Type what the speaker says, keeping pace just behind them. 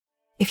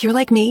If you're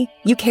like me,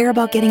 you care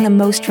about getting the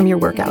most from your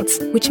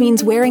workouts, which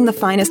means wearing the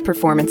finest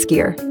performance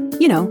gear.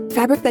 You know,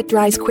 fabric that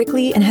dries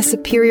quickly and has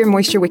superior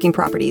moisture-wicking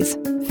properties.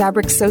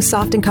 Fabric so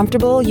soft and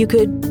comfortable you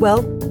could,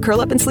 well,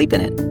 curl up and sleep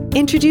in it.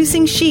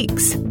 Introducing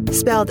Sheex,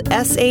 spelled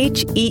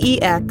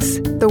S-H-E-E-X,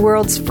 the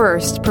world's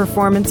first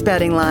performance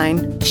bedding line.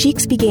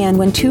 Sheex began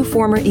when two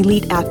former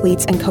elite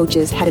athletes and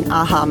coaches had an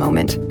aha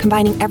moment,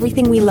 combining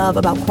everything we love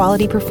about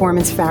quality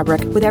performance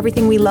fabric with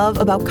everything we love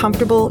about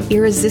comfortable,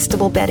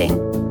 irresistible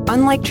bedding.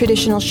 Unlike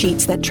traditional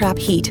sheets that trap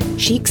heat,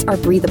 Sheex are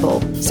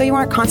breathable, so you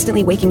aren't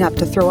constantly waking up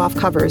to throw off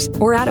covers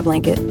or add a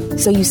blanket,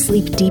 so you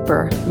sleep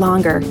deeper,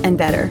 longer, and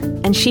better.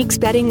 And Sheex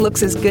bedding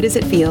looks as good as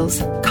it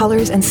feels.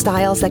 Colors and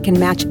styles that can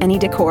match any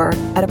decor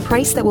at a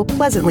price that will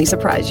pleasantly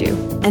surprise you.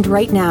 And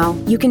right now,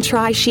 you can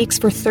try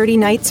Sheex for 30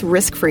 nights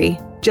risk-free.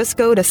 Just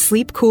go to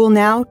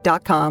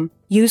sleepcoolnow.com.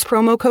 Use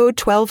promo code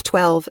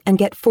 1212 and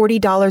get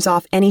 $40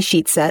 off any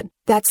sheet set.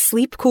 That's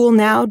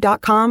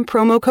sleepcoolnow.com,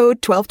 promo code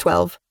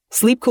 1212.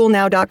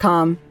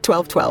 sleepcoolnow.com,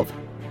 1212.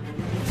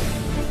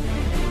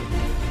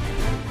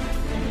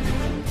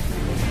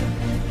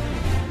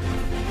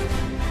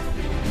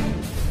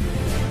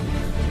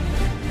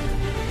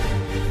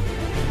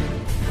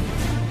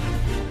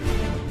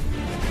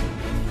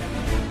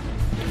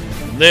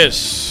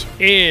 This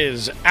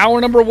is hour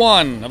number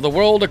 1 of the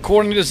World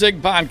According to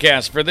Zig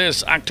podcast for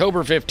this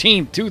October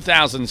 15th,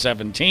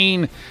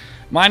 2017.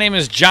 My name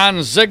is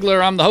John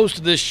Ziegler. I'm the host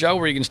of this show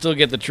where you can still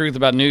get the truth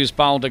about news,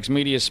 politics,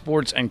 media,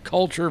 sports, and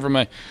culture from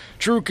a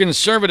true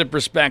conservative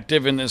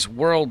perspective in this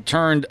world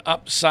turned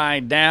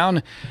upside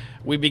down.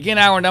 We begin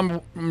hour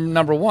number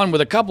 1 with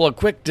a couple of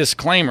quick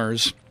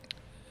disclaimers.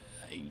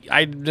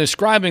 I'm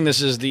describing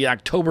this as the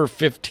October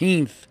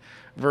 15th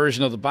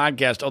version of the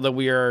podcast, although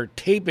we are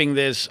taping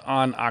this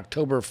on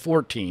October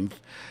 14th.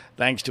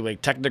 Thanks to a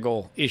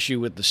technical issue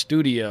with the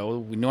studio.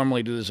 We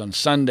normally do this on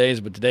Sundays,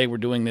 but today we're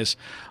doing this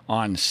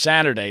on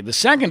Saturday. The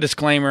second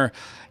disclaimer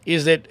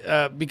is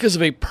that because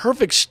of a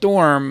perfect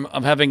storm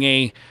of having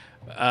a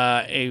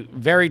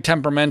very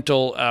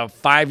temperamental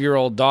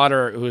 5-year-old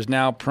daughter who is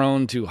now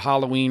prone to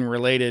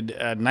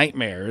Halloween-related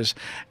nightmares,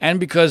 and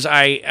because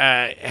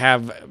I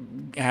have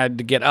had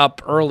to get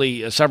up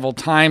early several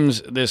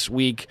times this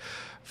week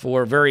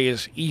for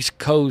various East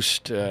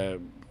Coast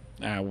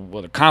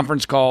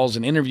conference calls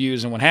and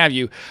interviews and what have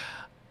you,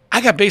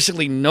 I got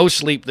basically no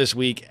sleep this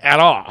week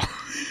at all.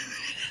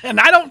 And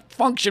I don't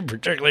function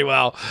particularly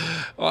well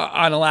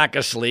on a lack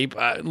of sleep.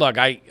 Look,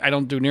 I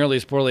don't do nearly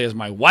as poorly as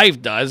my wife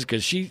does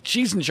because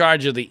she's in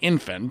charge of the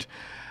infant,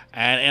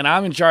 and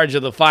I'm in charge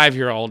of the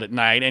 5-year-old at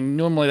night, and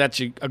normally that's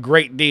a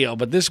great deal,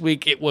 but this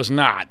week it was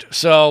not.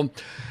 So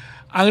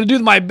I'm going to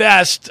do my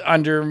best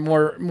under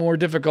more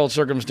difficult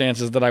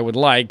circumstances that I would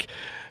like.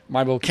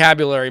 My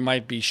vocabulary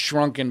might be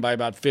shrunken by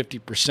about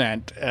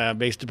 50%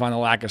 based upon the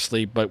lack of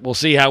sleep, but we'll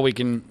see how we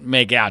can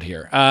make out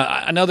here.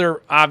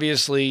 Another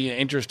obviously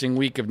interesting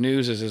week of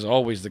news, as is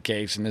always the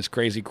case in this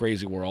crazy,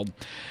 crazy world.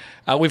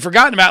 We've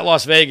forgotten about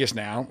Las Vegas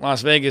now.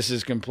 Las Vegas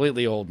is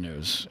completely old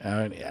news.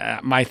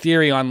 My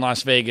theory on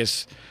Las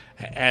Vegas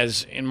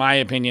has, in my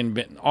opinion,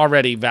 been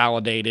already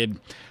validated.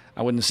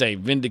 I wouldn't say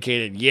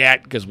vindicated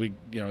yet because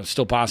it's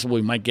still possible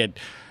we might get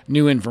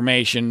new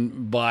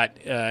information, but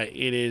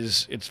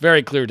it's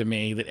very clear to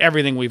me that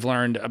everything we've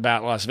learned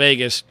about Las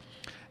Vegas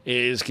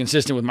is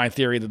consistent with my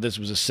theory that this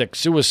was a sick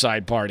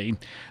suicide party.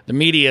 The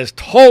media has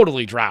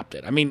totally dropped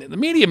it. I mean, the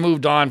media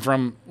moved on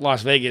from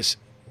Las Vegas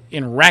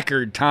in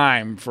record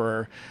time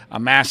for a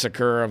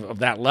massacre of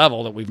that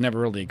level that we've never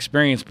really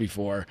experienced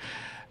before.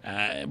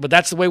 But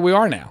that's the way we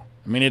are now.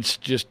 I mean, it's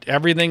just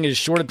everything is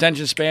short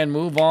attention span,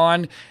 move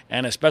on,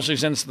 and especially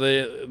since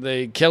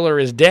the killer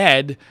is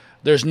dead,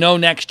 there's no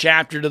next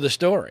chapter to the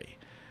story,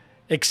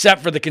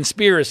 except for the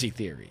conspiracy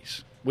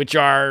theories, which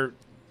are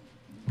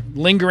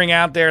lingering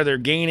out there. They're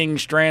gaining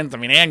strength. I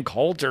mean, Ann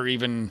Coulter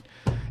even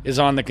is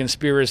on the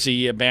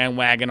conspiracy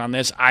bandwagon on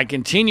this. I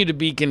continue to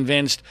be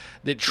convinced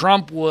that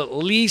Trump will at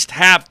least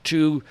have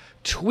to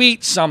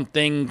tweet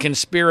something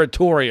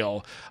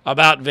conspiratorial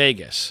about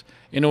Vegas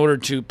in order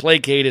to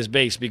placate his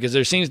base, because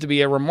there seems to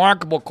be a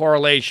remarkable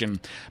correlation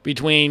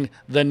between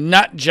the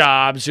nut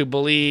jobs who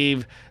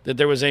believe that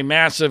there was a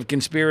massive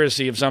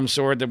conspiracy of some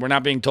sort, that we're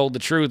not being told the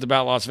truth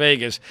about Las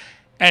Vegas,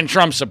 and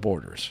Trump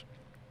supporters.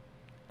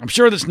 I'm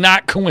sure that's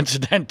not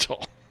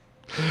coincidental.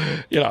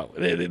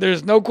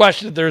 There's no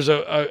question that there's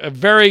a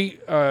very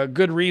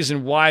good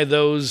reason why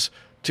those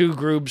two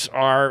groups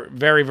are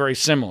very, very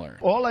similar.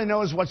 All I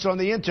know is what's on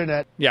the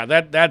internet. Yeah,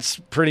 that's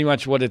pretty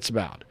much what it's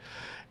about.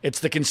 It's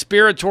the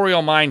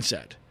conspiratorial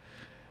mindset,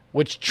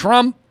 which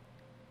Trump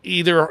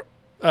either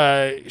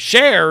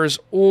shares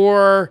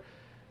or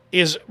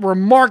is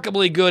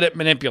remarkably good at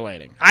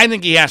manipulating. I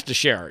think he has to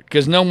share it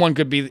because no one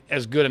could be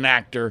as good an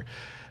actor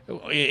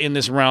in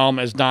this realm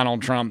as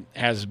Donald Trump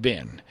has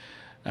been.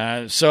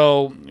 I'm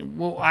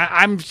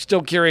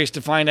still curious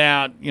to find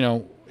out,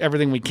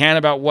 everything we can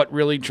about what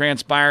really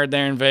transpired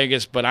there in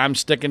Vegas, but I'm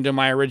sticking to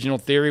my original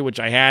theory, which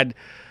I had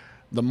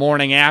the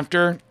morning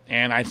after,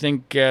 And I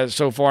think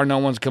so far no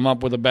one's come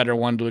up with a better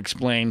one to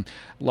explain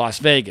Las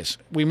Vegas.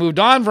 We moved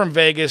on from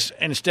Vegas.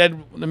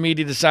 Instead, the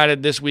media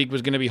decided this week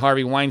was going to be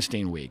Harvey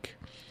Weinstein week.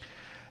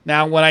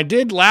 Now, when I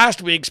did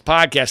last week's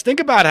podcast, think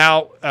about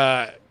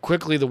how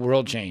quickly the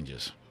world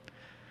changes.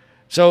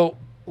 So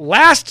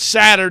last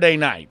Saturday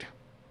night,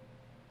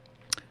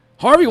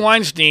 Harvey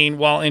Weinstein,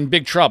 while in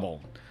big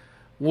trouble,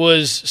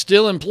 was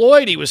still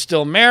employed. He was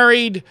still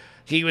married.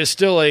 He was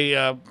still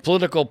a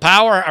political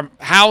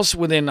powerhouse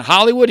within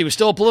Hollywood. He was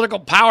still a political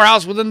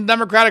powerhouse within the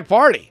Democratic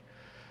Party.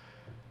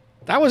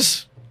 That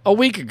was a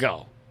week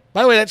ago.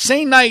 By the way, that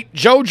same night,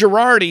 Joe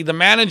Girardi, the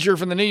manager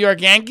from the New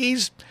York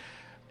Yankees,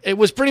 it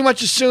was pretty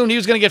much assumed he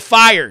was going to get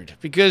fired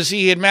because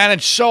he had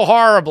managed so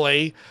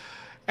horribly,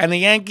 and the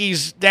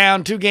Yankees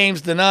down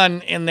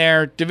 2-0 in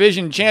their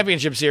division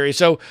championship series.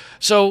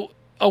 So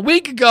a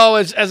week ago,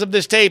 as of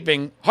this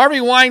taping,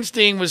 Harvey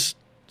Weinstein was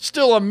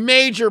still a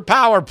major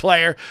power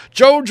player.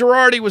 Joe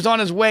Girardi was on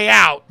his way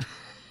out.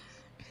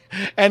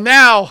 And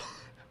now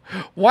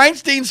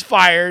Weinstein's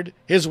fired.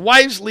 His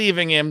wife's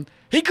leaving him.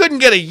 He couldn't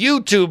get a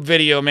YouTube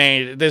video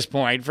made at this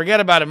point.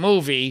 Forget about a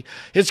movie.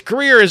 His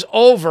career is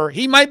over.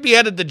 He might be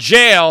headed to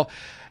jail.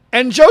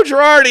 And Joe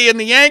Girardi and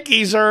the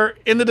Yankees are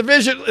in the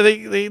division,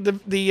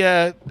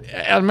 the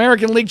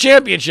American League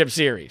Championship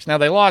Series. Now,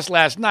 they lost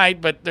last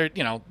night, but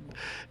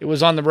it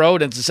was on the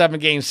road, and it's a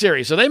 7-game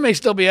series. So they may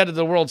still be headed to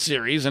the World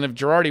Series, and if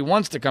Girardi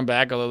wants to come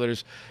back, although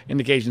there's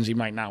indications he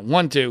might not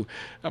want to,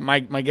 my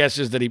guess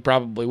is that he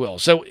probably will.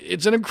 So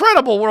it's an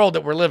incredible world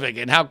that we're living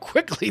in, how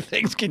quickly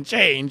things can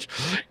change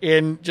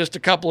in just a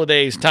couple of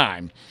days'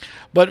 time.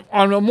 But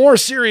on a more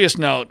serious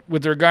note,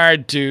 with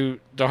regard to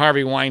the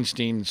Harvey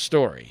Weinstein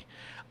story,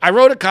 I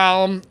wrote a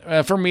column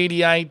for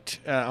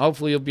Mediaite.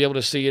 Hopefully you'll be able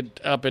to see it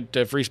up at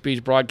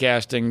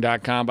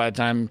freespeechbroadcasting.com by the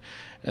time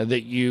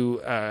that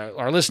you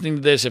are listening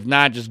to this. If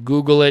not, just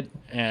Google it,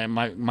 and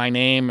my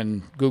name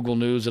and Google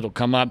News, it'll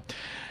come up.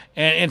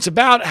 And it's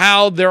about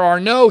how there are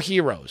no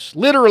heroes,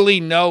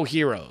 literally no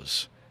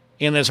heroes,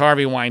 in this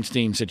Harvey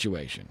Weinstein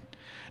situation.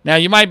 Now,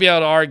 you might be able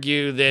to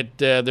argue that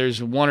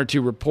there's one or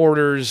two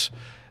reporters,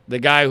 the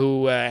guy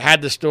who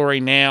had the story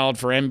nailed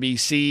for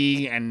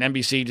NBC, and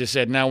NBC just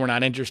said, no, we're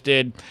not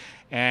interested,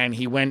 and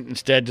he went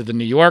instead to the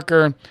New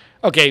Yorker.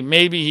 Okay,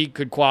 maybe he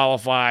could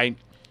qualify,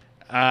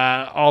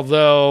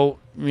 although,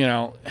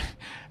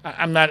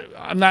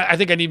 I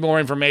think I need more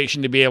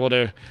information to be able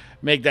to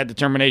make that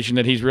determination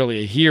that he's really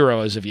a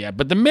hero as of yet.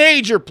 But the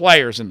major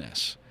players in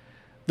this,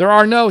 there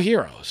are no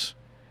heroes.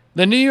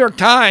 The New York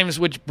Times,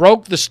 which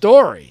broke the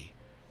story,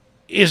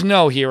 is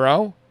no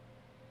hero.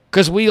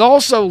 Because we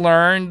also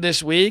learned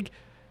this week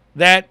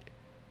that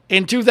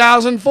in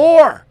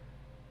 2004,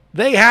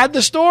 they had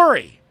the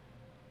story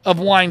of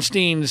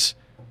Weinstein's,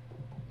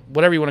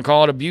 whatever you want to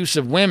call it, abuse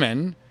of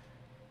women,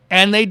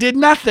 and they did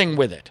nothing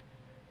with it.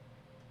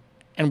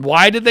 And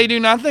why did they do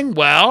nothing?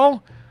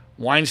 Well,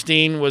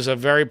 Weinstein was a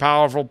very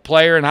powerful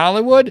player in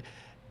Hollywood.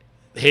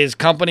 His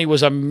company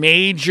was a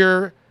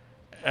major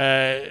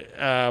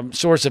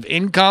source of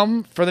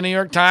income for the New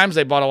York Times.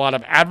 They bought a lot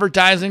of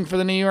advertising for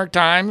the New York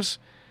Times.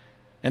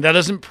 And that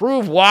doesn't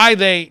prove why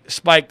they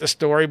spiked the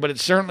story, but it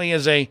certainly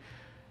is a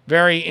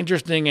very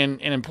interesting and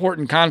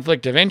important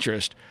conflict of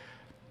interest.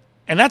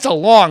 And that's a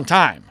long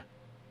time.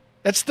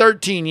 That's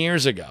 13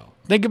 years ago.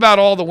 Think about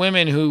all the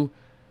women who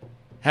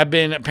have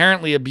been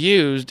apparently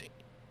abused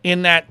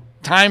in that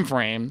time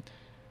frame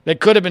that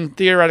could have been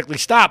theoretically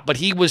stopped, but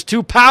he was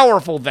too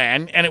powerful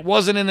then, and it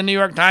wasn't in the New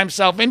York Times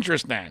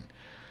self-interest then.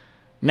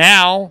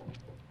 Now,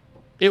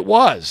 it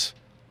was.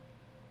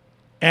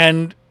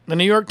 And the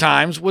New York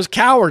Times was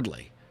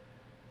cowardly.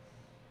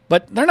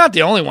 But they're not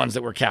the only ones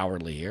that were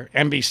cowardly here.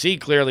 NBC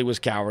clearly was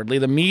cowardly.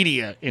 The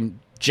media in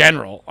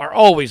general are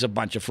always a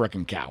bunch of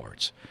frickin'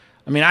 cowards.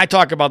 I mean, I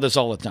talk about this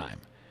all the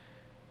time.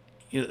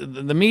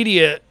 The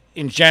media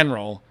in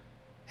general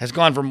has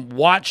gone from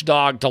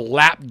watchdog to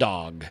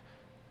lapdog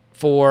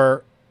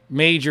for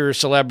major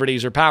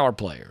celebrities or power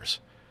players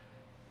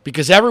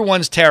because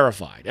everyone's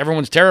terrified.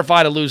 Everyone's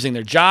terrified of losing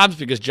their jobs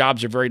because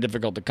jobs are very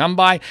difficult to come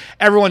by.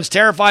 Everyone's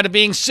terrified of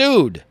being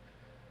sued.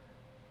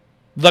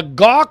 The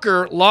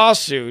Gawker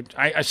lawsuit,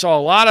 I saw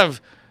a lot of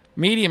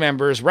media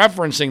members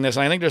referencing this,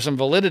 and I think there's some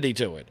validity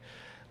to it.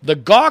 The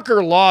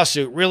Gawker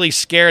lawsuit really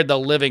scared the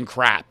living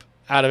crap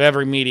out of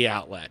every media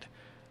outlet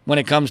when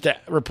it comes to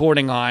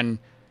reporting on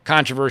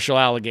controversial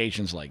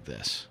allegations like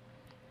this.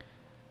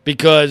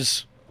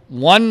 Because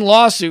one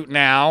lawsuit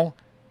now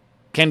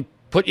can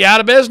put you out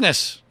of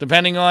business,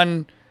 depending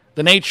on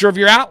the nature of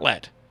your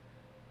outlet.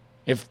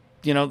 If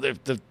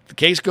the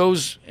case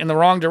goes in the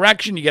wrong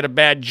direction, you get a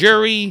bad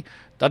jury,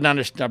 doesn't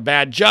understand, a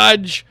bad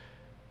judge.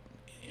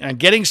 And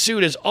getting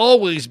sued has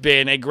always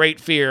been a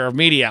great fear of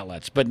media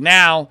outlets, but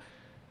now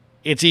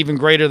it's even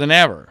greater than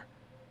ever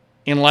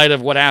in light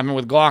of what happened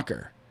with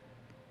Gawker.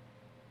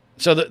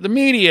 So the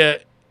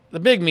media, the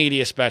big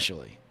media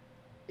especially,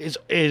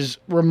 is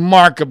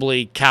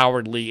remarkably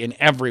cowardly in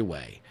every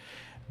way.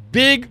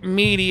 Big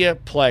media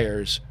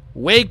players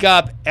wake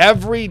up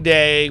every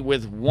day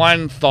with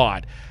one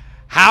thought: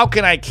 how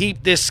can I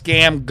keep this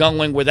scam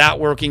going without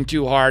working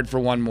too hard for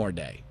one more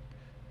day?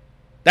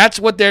 That's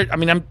what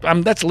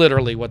that's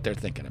literally what they're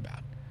thinking about.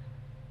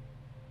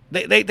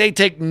 They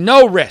take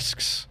no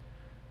risks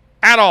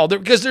at all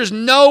because there's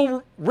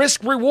no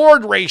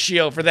risk-reward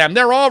ratio for them.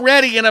 They're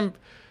already in a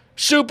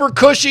super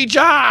cushy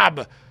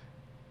job.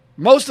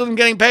 Most of them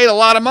getting paid a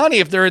lot of money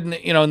if they're in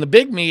the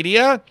big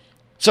media.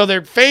 So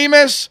they're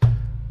famous.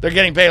 They're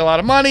getting paid a lot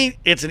of money.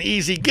 It's an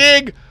easy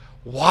gig.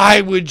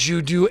 Why would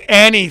you do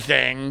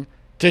anything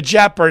to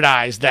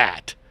jeopardize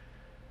that?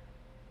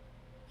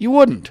 You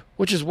wouldn't,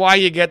 which is why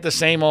you get the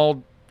same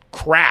old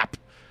crap.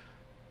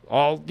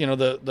 All,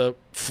 the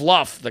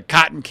fluff, the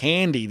cotton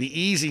candy, the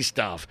easy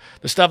stuff,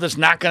 the stuff that's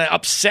not going to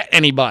upset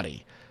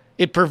anybody.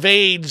 It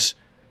pervades,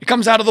 it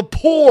comes out of the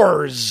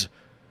pores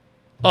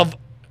of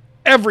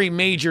every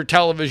major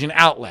television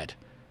outlet.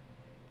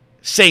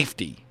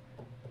 Safety.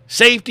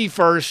 Safety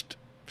first,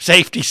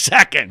 safety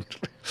second.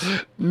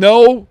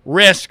 No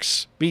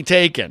risks be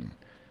taken.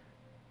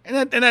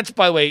 And that's,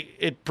 by the way,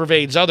 it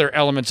pervades other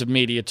elements of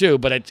media too,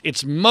 but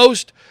it's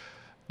most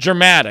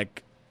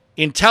dramatic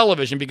in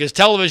television because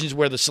television is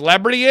where the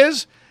celebrity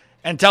is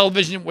and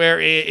television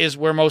is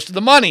where most of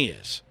the money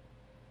is.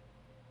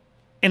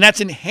 And that's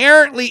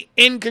inherently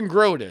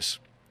incongruous.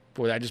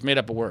 Boy, I just made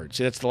up a word.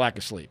 See, that's the lack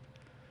of sleep.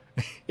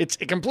 It's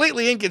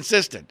completely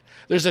inconsistent.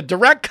 There's a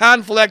direct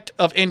conflict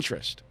of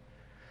interest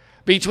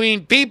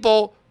between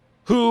people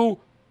who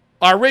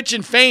are rich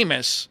and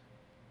famous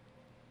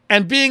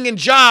and being in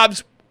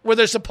jobs where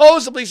they're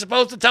supposedly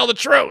supposed to tell the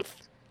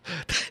truth.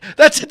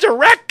 That's a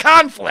direct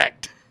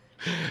conflict.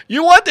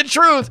 You want the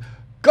truth,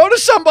 go to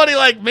somebody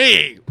like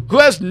me who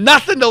has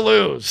nothing to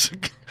lose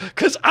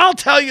because I'll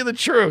tell you the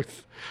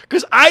truth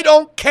because I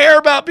don't care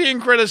about being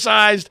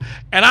criticized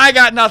and I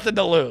got nothing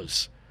to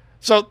lose.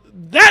 So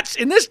that's,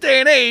 in this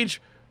day and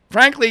age,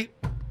 frankly,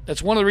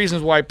 that's one of the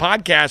reasons why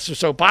podcasts are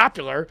so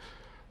popular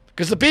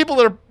because the people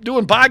that are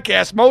doing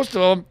podcasts, most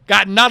of them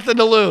got nothing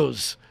to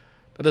lose.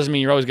 That doesn't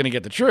mean you're always going to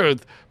get the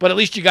truth, but at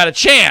least you got a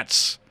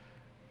chance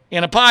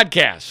in a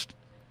podcast.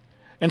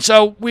 And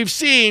so we've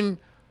seen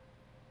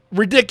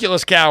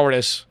ridiculous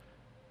cowardice,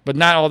 but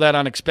not all that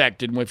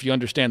unexpected if you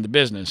understand the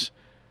business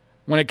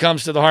when it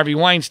comes to the Harvey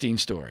Weinstein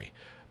story.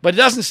 But it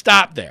doesn't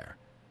stop there.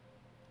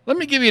 Let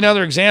me give you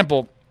another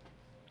example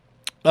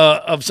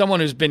of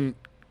someone who's been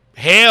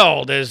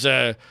hailed as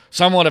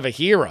somewhat of a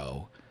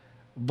hero,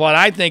 but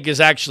I think is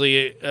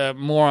actually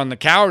more on the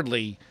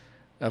cowardly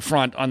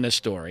front on this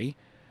story.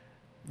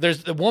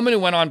 There's the woman who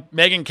went on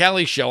Megyn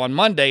Kelly's show on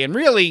Monday, and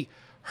really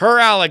her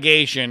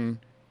allegation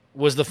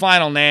was the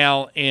final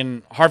nail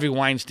in Harvey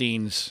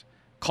Weinstein's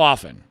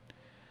coffin.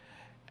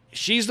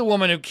 She's the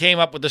woman who came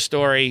up with the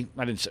story.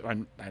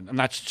 I'm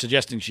not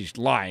suggesting she's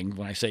lying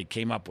when I say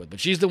came up with, but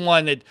she's the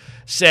one that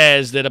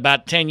says that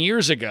about 10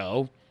 years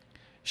ago,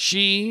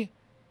 she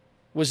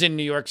was in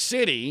New York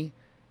City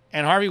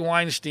and Harvey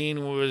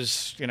Weinstein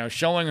was,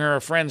 showing her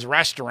a friend's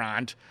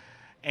restaurant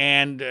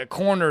and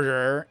cornered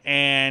her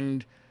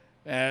and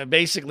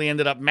basically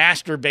ended up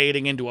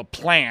masturbating into a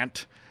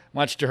plant,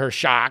 much to her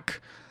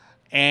shock,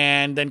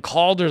 and then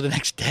called her the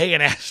next day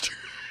and asked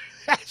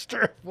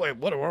her, boy,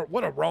 what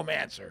a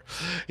romancer.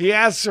 He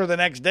asked her the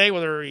next day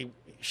whether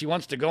she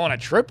wants to go on a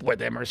trip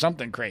with him or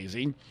something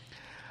crazy.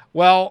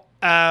 Well,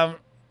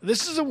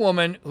 this is a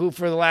woman who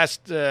for the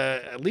last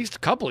at least a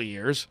couple of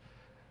years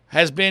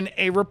has been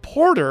a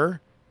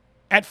reporter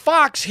at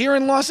Fox here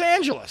in Los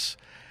Angeles.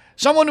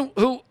 Someone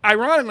who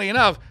ironically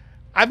enough,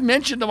 I've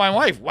mentioned to my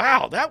wife,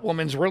 wow, that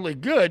woman's really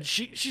good.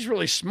 She's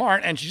really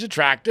smart and she's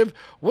attractive.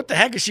 What the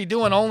heck is she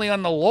doing only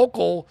on the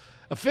local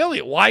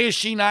affiliate? Why is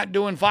she not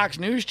doing Fox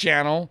News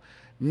Channel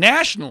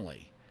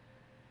nationally?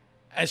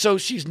 And so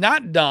she's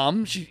not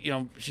dumb. She's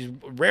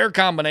a rare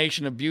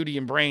combination of beauty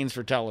and brains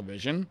for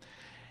television.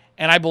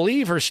 And I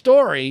believe her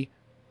story,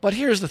 but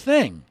here's the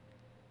thing.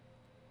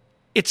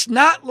 It's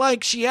not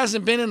like she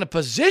hasn't been in a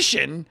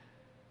position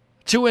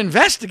to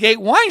investigate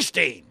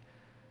Weinstein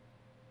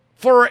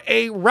for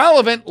a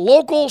relevant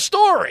local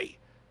story.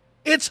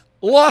 It's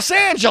Los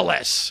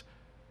Angeles.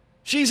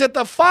 She's at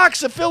the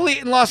Fox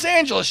affiliate in Los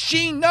Angeles.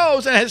 She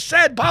knows and has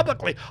said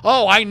publicly,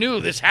 oh, I knew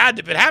this had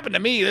to, if it happened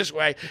to me this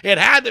way, it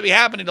had to be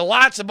happening to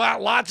lots of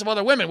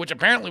other women, which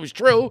apparently was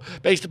true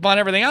based upon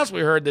everything else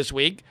we heard this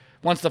week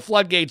once the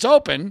floodgates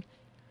open.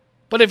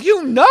 But if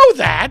you know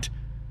that,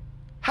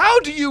 how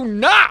do you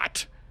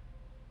not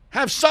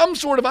have some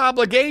sort of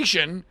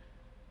obligation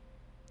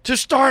to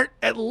start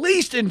at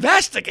least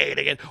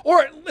investigating it,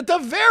 or at the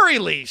very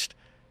least,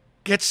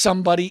 get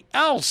somebody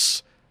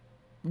else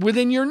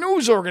within your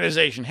news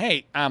organization?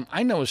 Hey,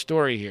 I know a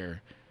story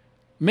here.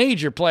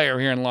 Major player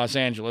here in Los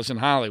Angeles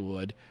and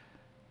Hollywood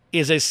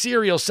is a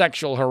serial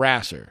sexual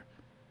harasser,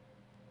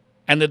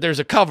 and that there's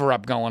a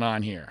cover-up going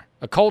on here,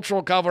 a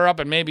cultural cover-up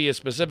and maybe a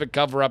specific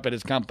cover-up at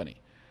his company.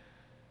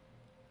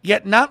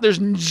 Yet there's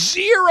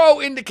zero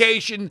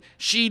indication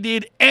she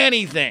did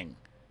anything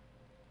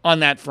on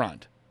that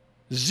front.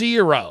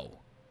 Zero.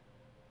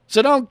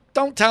 So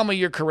don't tell me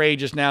you're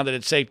courageous now that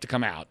it's safe to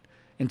come out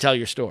and tell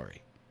your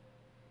story.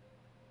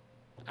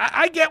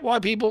 I get why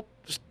people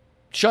just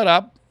shut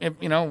up,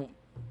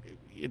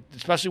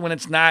 especially when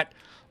it's not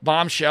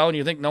bombshell and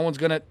you think no one's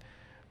going to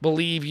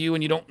believe you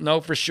and you don't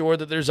know for sure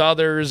that there's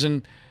others,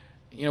 and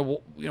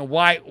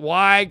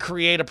why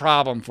create a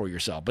problem for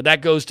yourself? But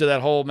that goes to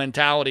that whole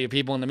mentality of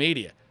people in the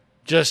media.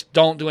 Just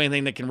don't do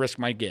anything that can risk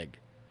my gig.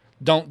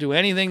 Don't do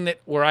anything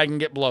where I can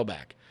get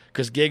blowback,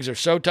 because gigs are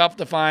so tough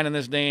to find in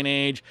this day and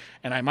age,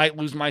 and I might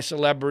lose my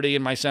celebrity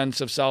and my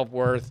sense of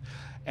self-worth,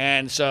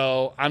 and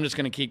so I'm just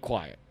going to keep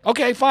quiet.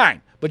 Okay,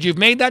 fine, but you've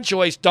made that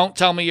choice. Don't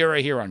tell me you're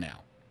a hero now.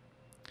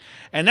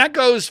 And that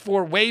goes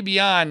for way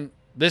beyond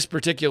this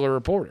particular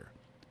reporter.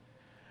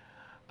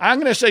 I'm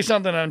going to say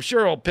something that I'm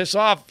sure will piss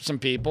off some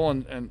people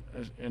and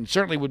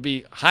certainly would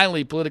be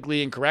highly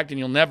politically incorrect and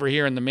you'll never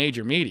hear in the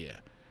major media.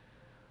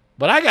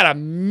 But I got a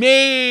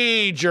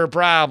major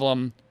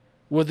problem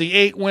with the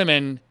 8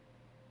 women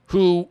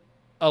who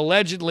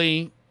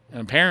allegedly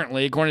and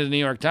apparently, according to the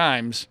New York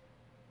Times,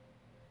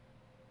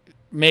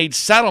 made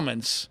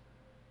settlements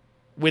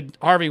with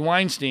Harvey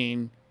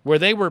Weinstein where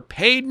they were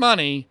paid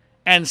money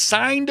and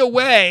signed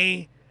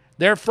away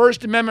their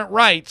First Amendment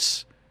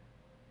rights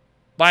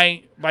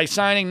by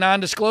signing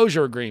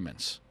non-disclosure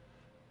agreements,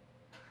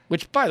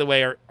 which, by the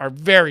way, are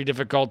very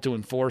difficult to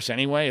enforce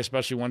anyway,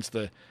 especially once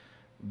the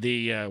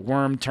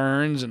worm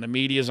turns and the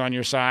media's on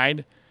your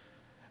side.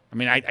 I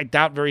mean, I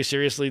doubt very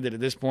seriously that at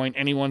this point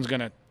anyone's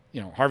going to,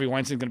 Harvey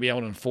Weinstein's going to be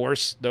able to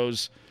enforce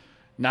those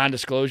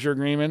non-disclosure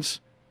agreements.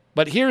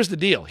 But here's the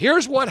deal.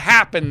 Here's what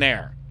happened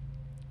there.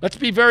 Let's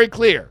be very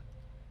clear.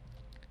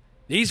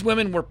 These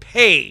women were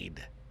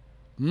paid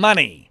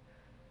money.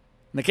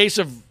 In the case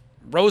of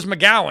Rose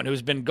McGowan,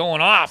 who's been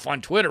going off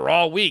on Twitter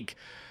all week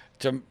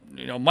to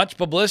much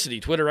publicity.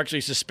 Twitter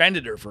actually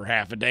suspended her for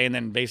half a day and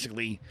then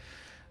basically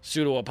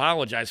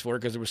pseudo-apologized for her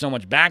because there was so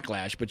much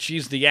backlash. But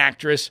she's the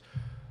actress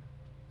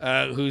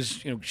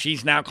who's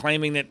she's now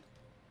claiming that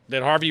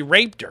Harvey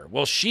raped her.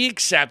 Well, she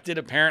accepted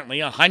apparently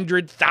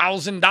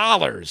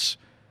 $100,000.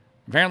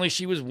 Apparently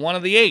she was one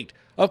of the 8.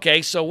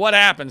 Okay, so what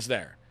happens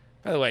there?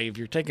 By the way, if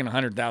you're taking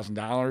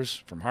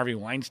 $100,000 from Harvey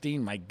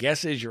Weinstein, my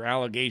guess is your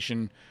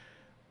allegation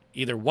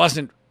either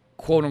wasn't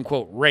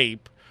quote-unquote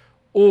rape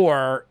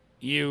or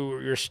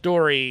your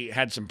story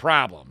had some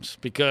problems.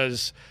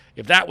 Because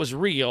if that was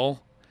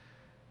real,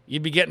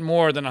 you'd be getting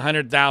more than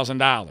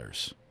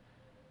 $100,000,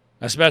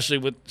 especially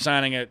with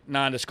signing a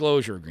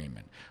non-disclosure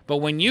agreement. But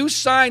when you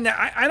sign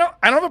that, I don't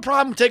have a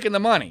problem taking the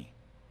money,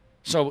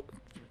 so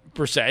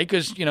per se,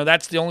 because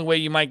that's the only way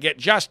you might get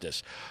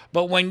justice.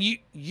 But when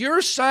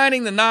you're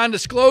signing the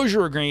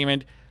non-disclosure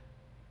agreement,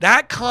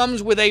 that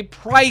comes with a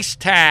price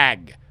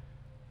tag.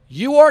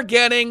 You are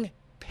getting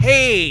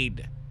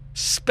paid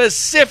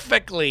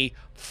specifically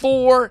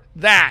for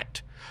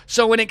that.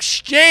 So in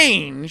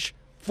exchange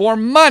for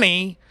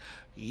money,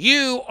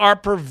 you are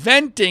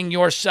preventing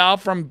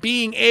yourself from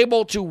being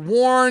able to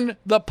warn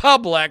the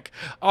public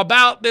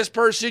about this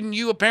person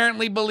you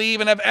apparently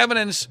believe and have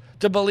evidence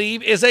to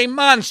believe is a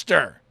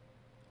monster.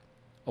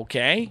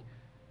 Okay?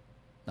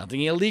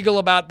 Nothing illegal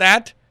about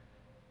that.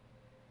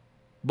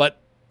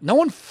 But no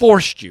one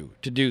forced you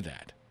to do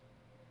that.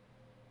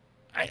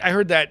 I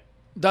heard that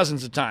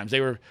dozens of times.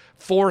 They were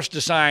forced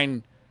to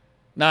sign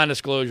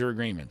non-disclosure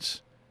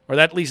agreements. Or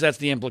at least that's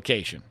the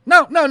implication.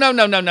 No.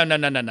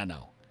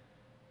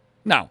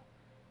 No.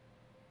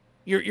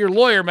 Your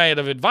lawyer may have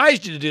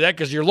advised you to do that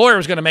because your lawyer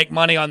was going to make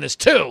money on this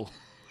too.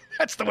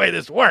 That's the way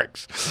this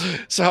works.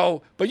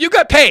 So, but you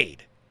got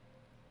paid.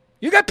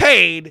 You got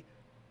paid.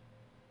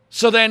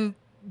 So then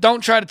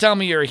don't try to tell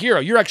me you're a hero.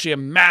 You're actually a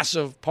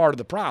massive part of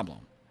the problem.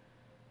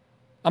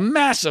 A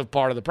massive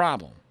part of the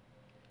problem.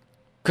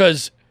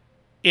 Because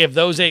if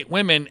those 8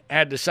 women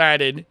had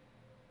decided,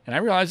 and I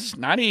realize it's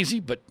not easy,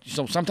 but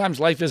sometimes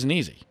life isn't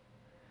easy.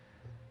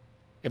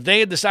 If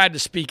they had decided to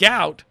speak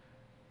out,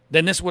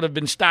 then this would have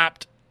been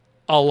stopped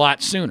a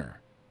lot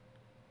sooner.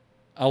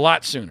 A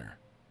lot sooner.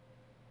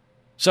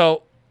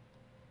 So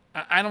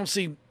I don't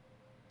see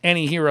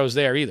any heroes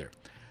there either.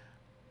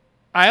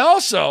 I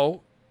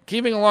also,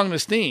 keeping along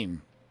this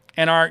theme,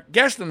 and our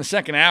guest in the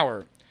second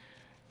hour,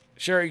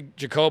 Sherry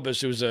Jacobus,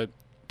 who's a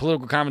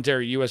political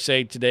commentary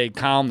USA Today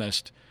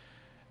columnist,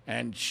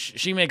 and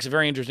she makes a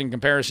very interesting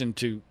comparison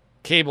to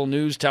cable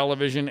news,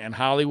 television, and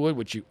Hollywood,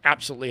 which you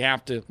absolutely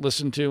have to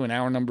listen to in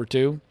hour number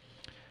 2,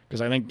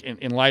 because I think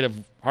in light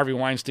of Harvey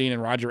Weinstein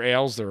and Roger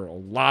Ailes, there are a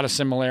lot of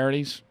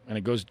similarities, and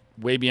it goes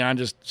way beyond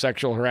just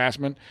sexual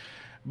harassment.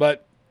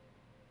 But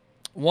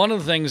one of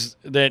the things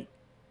that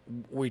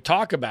we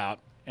talk about,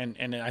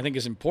 and I think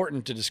is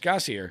important to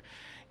discuss here,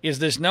 is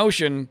this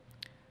notion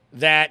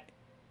that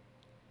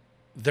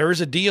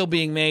there's a deal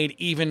being made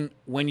even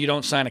when you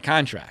don't sign a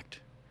contract,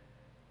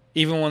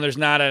 even when there's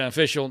not an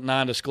official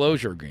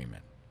non-disclosure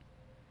agreement.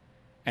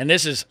 And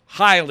this is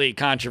highly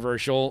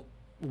controversial,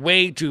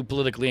 way too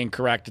politically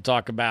incorrect to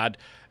talk about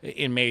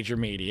in major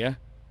media.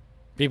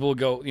 People would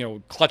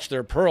go, clutch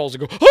their pearls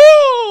and go,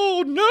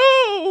 oh,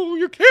 no,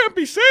 you can't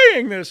be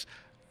saying this.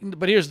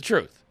 But here's the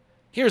truth.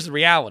 Here's the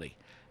reality.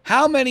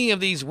 How many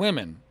of these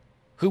women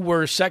who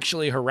were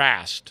sexually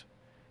harassed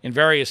in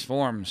various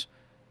forms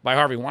by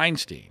Harvey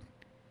Weinstein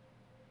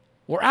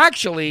were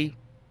actually,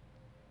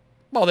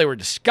 well, they were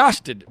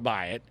disgusted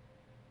by it,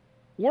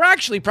 were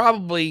actually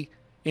probably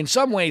in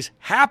some ways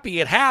happy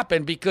it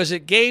happened because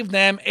it gave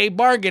them a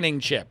bargaining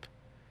chip,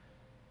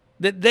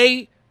 that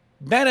they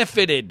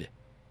benefited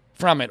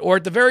from it, or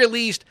at the very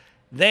least,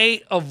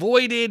 they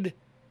avoided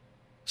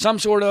some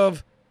sort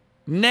of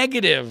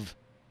negative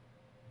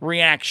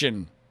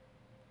reaction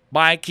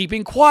by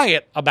keeping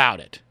quiet about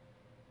it.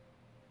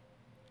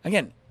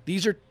 Again,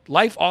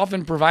 life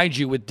often provides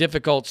you with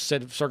difficult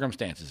set of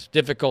circumstances,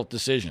 difficult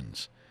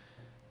decisions.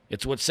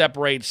 It's what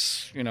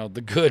separates,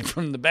 the good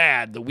from the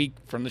bad, the weak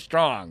from the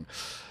strong,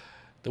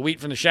 the wheat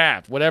from the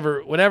chaff,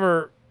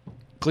 whatever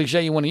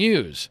cliche you want to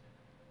use.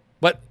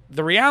 But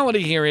the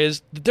reality here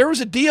is that there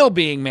was a deal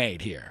being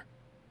made here,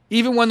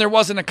 even when there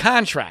wasn't a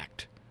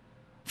contract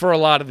for a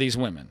lot of these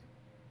women.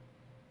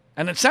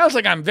 And it sounds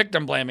like I'm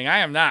victim blaming. I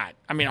am not.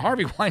 I mean,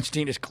 Harvey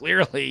Weinstein is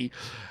clearly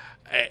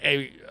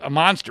a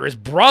monster. His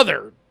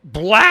brother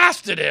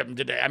blasted him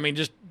today. I mean,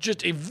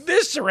 just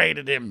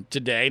eviscerated him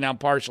today. Now,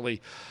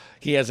 partially,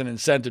 he has an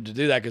incentive to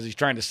do that because he's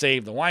trying to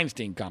save the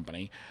Weinstein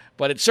Company.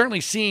 But it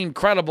certainly seemed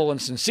credible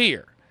and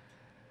sincere.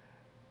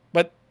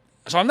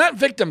 So I'm not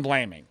victim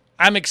blaming.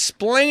 I'm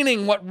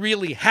explaining what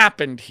really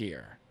happened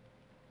here.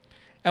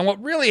 And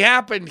what really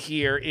happened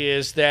here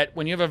is that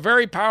when you have a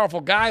very powerful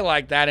guy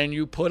like that and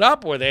you put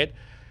up with it,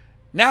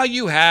 now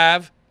you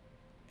have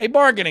a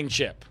bargaining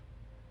chip.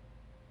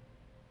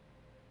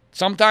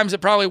 Sometimes it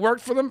probably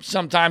worked for them.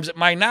 Sometimes it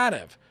might not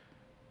have.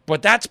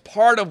 But that's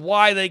part of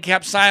why they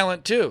kept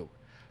silent too,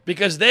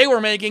 because they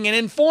were making an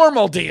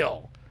informal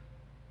deal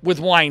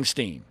with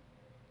Weinstein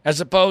as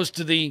opposed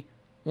to the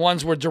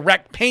ones where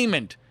direct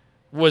payment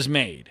was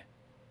made.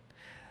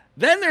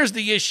 Then there's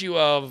the issue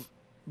of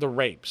the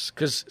rapes.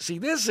 Because, see,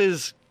 this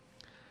is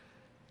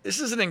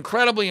an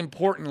incredibly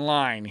important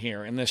line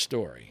here in this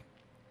story.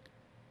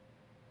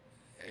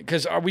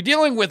 Because are we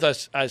dealing with a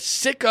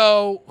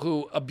sicko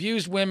who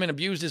abused women,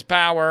 abused his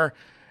power,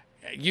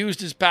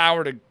 used his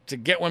power to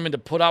get women to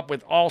put up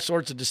with all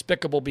sorts of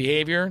despicable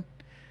behavior?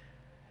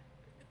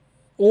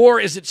 Or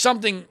is it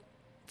something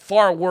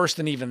far worse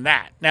than even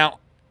that? Now,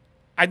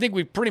 I think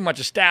we've pretty much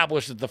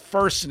established that the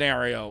first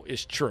scenario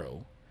is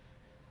true.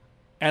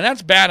 And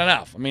that's bad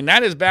enough. I mean,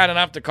 that is bad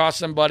enough to cost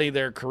somebody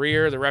their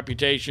career, their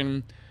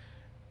reputation.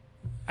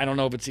 I don't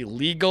know if it's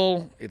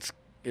illegal. It's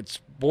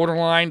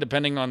borderline,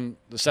 depending on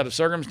the set of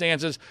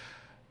circumstances.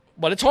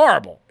 But it's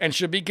horrible and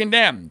should be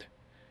condemned.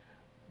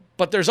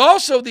 But there's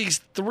also these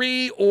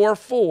 3 or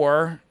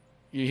 4,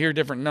 you hear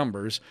different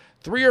numbers,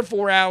 3 or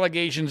 4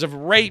 allegations of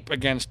rape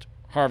against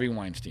Harvey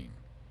Weinstein.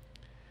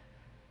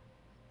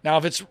 Now,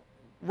 if it's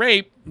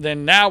rape,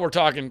 then now we're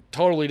talking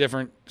totally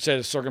different set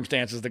of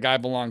circumstances. The guy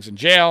belongs in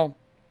jail.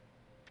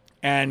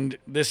 And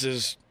this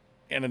is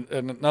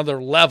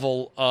another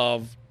level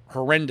of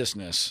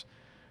horrendousness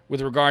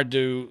with regard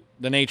to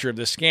the nature of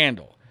this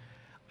scandal.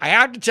 I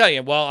have to tell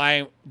you, while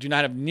I do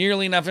not have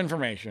nearly enough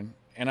information,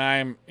 and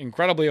I'm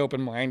incredibly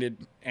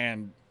open-minded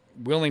and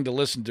willing to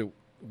listen to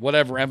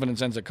whatever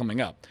evidence ends up coming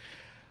up,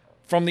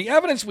 from the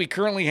evidence we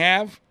currently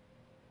have,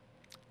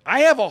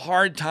 I have a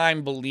hard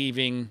time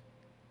believing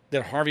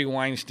that Harvey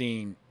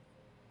Weinstein,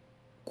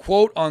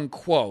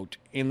 quote-unquote,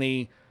 in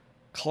the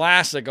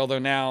classic, although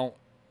now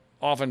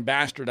often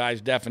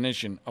bastardized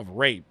definition of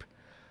rape,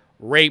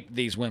 raped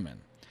these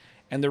women.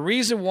 And the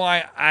reason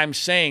why I'm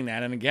saying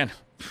that, and again,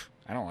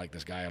 I don't like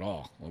this guy at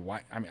all.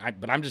 Why?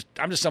 But I'm just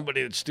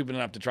somebody that's stupid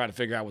enough to try to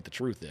figure out what the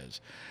truth is.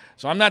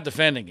 So I'm not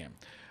defending him.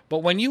 But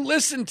when you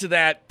listen to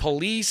that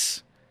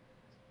police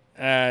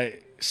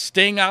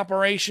sting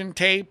operation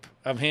tape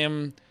of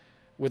him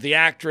with the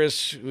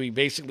actress who he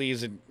basically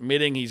is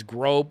admitting he's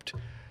groped,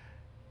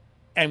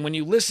 and when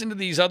you listen to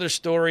these other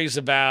stories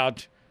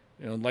about,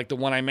 like the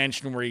one I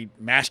mentioned where he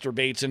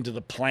masturbates into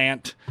the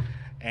plant,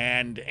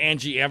 and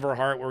Angie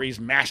Everhart where he's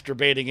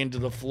masturbating into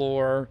the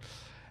floor,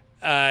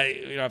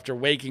 after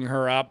waking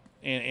her up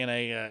in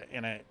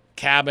a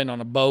cabin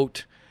on a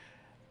boat.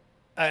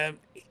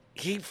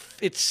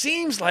 It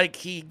seems like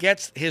he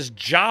gets his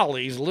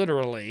jollies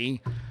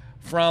literally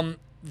from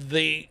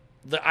the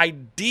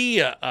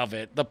idea of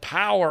it, the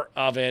power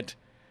of it,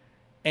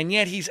 and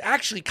yet he's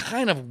actually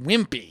kind of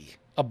wimpy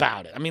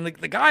about it. I mean,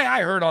 the guy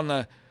I heard on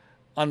the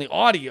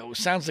audio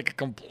sounds like a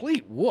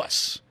complete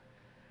wuss.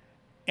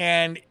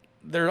 And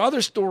there are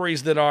other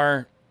stories that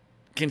are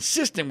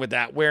consistent with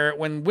that, where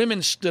when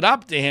women stood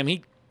up to him,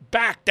 he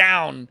backed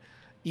down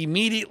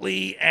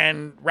immediately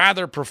and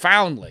rather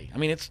profoundly. I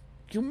mean, it's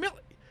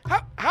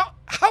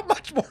how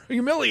much more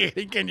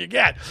humiliating can you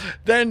get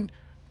than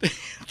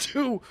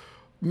to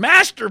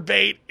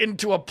masturbate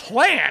into a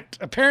plant,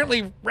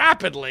 apparently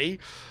rapidly,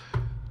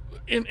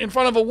 in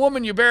front of a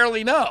woman you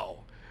barely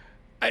know?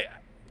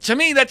 To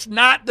me, that's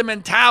not the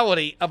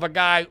mentality of a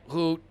guy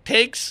who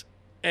takes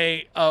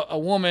a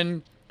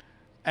woman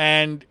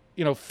and,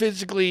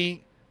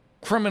 physically,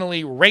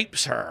 criminally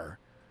rapes her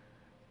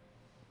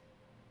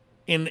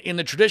in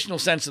the traditional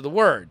sense of the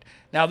word.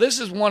 Now, this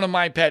is one of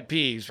my pet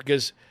peeves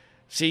because,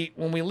 see,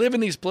 when we live in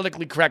these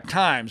politically correct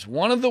times,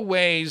 one of the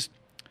ways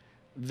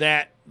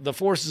that the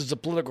forces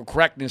of political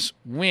correctness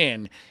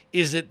win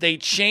is that they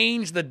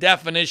change the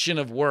definition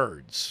of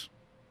words.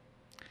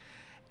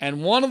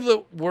 And one of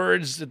the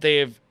words that they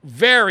have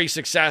very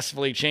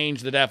successfully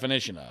changed the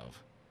definition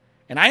of,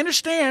 and I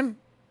understand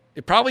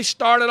it probably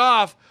started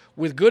off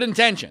with good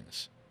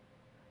intentions,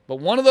 but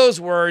one of those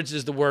words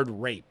is the word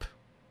rape.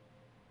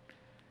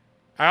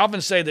 I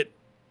often say that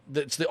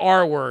it's the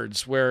R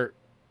words where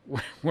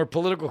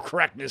political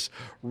correctness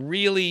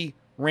really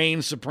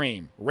reigns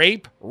supreme.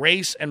 Rape,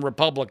 race, and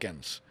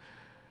Republicans.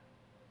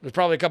 There's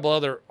probably a couple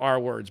other R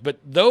words, but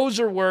those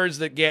are words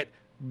that get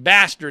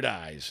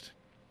bastardized.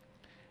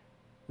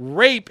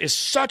 Rape is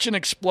such an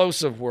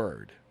explosive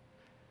word.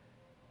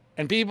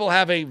 And people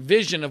have a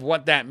vision of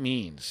what that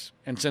means.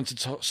 And since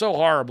it's so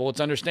horrible, it's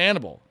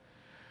understandable.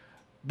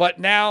 But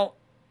now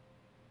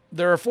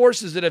there are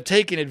forces that have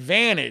taken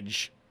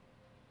advantage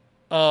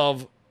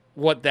of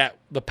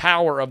the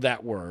power of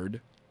that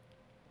word.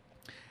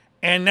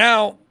 And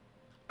now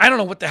I don't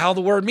know what the hell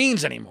the word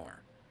means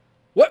anymore.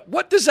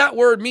 What does that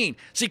word mean?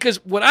 See,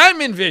 because what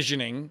I'm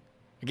envisioning,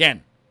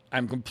 again,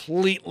 I'm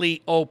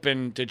completely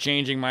open to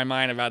changing my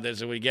mind about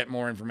this if we get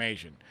more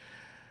information.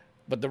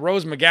 But the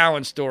Rose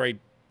McGowan story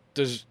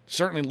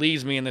certainly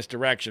leads me in this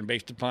direction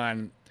based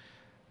upon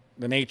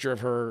the nature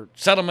of her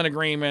settlement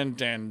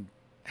agreement and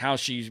how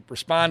she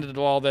responded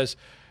to all this.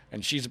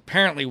 And she's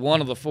apparently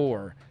one of the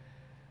four.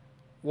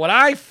 What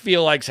I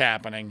feel like's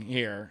happening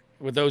here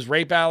with those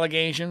rape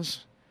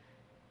allegations,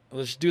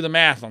 let's do the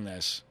math on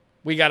this.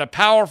 We got a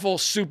powerful,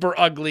 super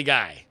ugly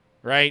guy,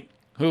 right,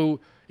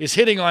 who is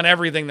hitting on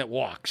everything that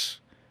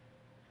walks.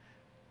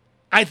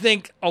 I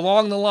think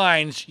along the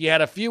lines, you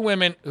had a few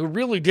women who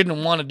really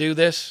didn't want to do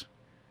this,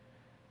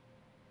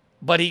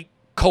 but he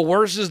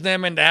coerces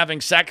them into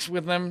having sex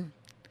with them.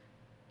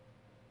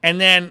 And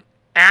then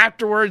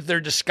afterwards, they're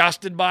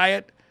disgusted by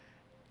it.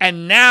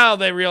 And now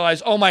they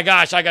realize, oh my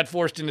gosh, I got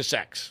forced into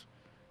sex.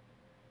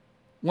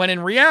 When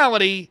in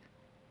reality,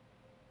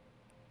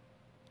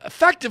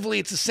 effectively,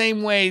 it's the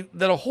same way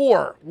that a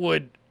whore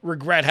would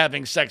regret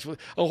having sex with.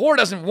 A whore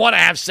doesn't want to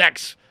have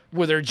sex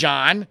with her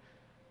John.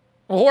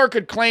 A whore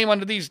could claim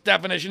under these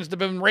definitions to have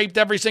been raped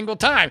every single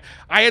time.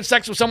 I had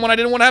sex with someone I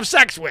didn't want to have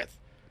sex with.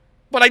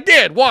 But I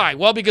did. Why?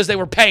 Well, because they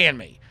were paying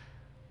me.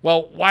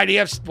 Well, why'd you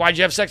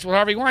have sex with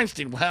Harvey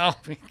Weinstein? Well,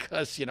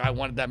 because, I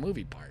wanted that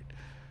movie part.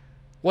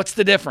 What's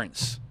the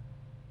difference?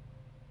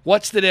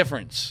 What's the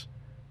difference?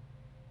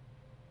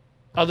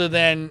 Other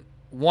than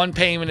one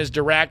payment is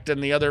direct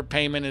and the other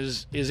payment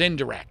is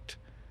indirect.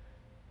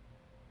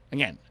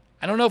 Again,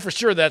 I don't know for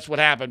sure that's what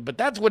happened, but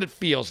that's what it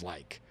feels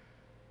like.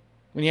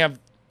 When you have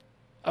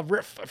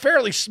a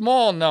fairly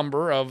small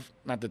number of,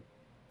 not that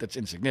that's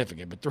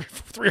insignificant, but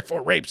three or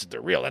four rapes, if they're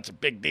real, that's a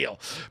big deal.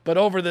 But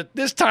over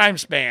this time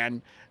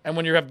span, and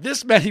when you have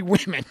this many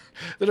women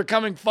that are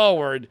coming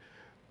forward,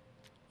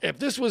 if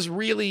this was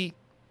really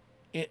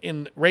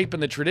in rape in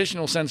the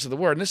traditional sense of the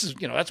word, and this is,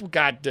 that's what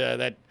got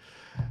that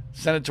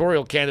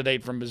senatorial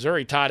candidate from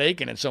Missouri, Todd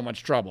Akin, in so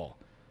much trouble.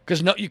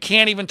 Because you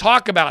can't even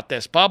talk about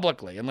this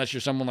publicly unless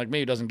you're someone like me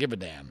who doesn't give a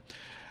damn.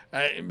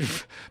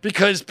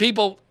 Because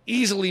people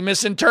easily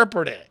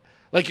misinterpret it.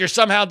 Like you're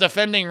somehow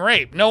defending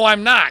rape. No,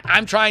 I'm not.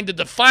 I'm trying to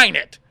define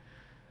it.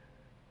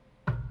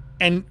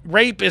 And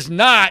rape is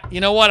not,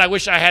 I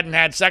wish I hadn't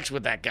had sex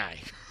with that guy.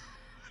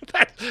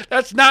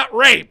 That's not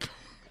rape.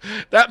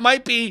 That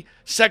might be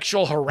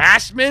sexual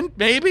harassment,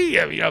 maybe,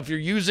 if you're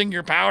using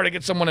your power to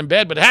get someone in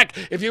bed. But heck,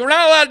 if you're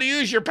not allowed to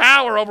use your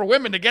power over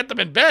women to get them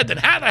in bed, then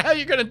how the hell are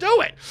you going to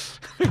do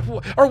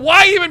it? Or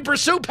why even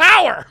pursue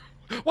power?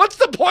 What's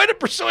the point of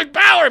pursuing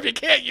power if you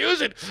can't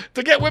use it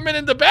to get women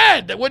into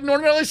bed that wouldn't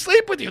ordinarily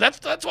sleep with you?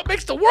 That's what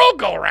makes the world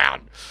go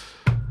around.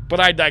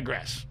 But I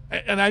digress.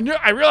 And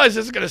I realize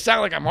this is going to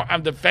sound like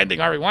I'm defending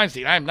Harvey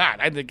Weinstein. I'm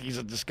not. I think he's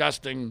a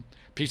disgusting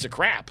piece of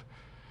crap.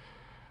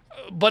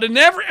 But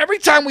every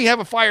time we have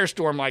a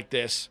firestorm like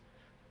this,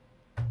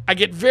 I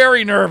get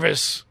very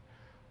nervous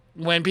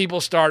when people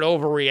start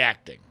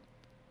overreacting.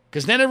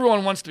 Because then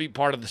everyone wants to be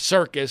part of the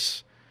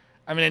circus.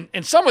 I mean,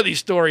 in some of these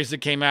stories that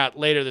came out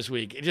later this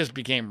week, it just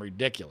became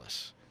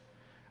ridiculous.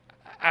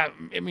 I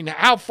mean,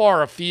 how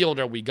far afield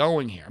are we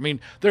going here? I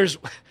mean, there's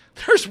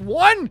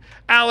one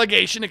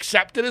allegation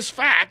accepted as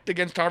fact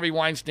against Harvey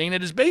Weinstein.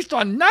 It is based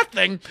on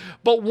nothing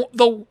but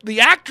the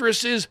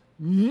actress's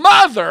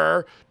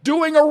mother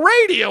doing a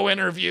radio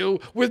interview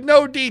with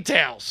no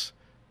details.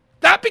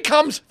 That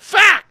becomes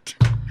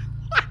fact.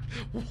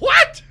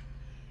 What?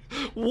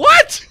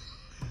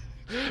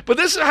 But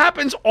this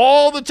happens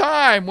all the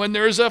time when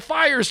there's a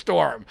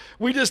firestorm.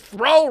 We just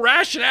throw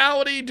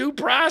rationality, due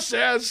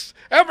process,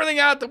 everything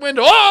out the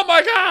window. Oh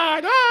my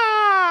God!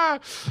 Ah!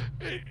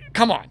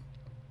 Come on.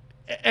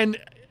 And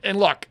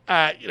look,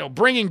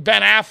 bringing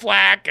Ben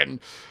Affleck and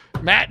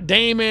Matt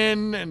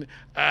Damon and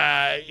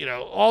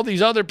all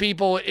these other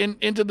people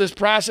into this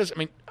process. I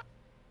mean,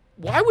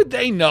 why would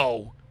they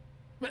know?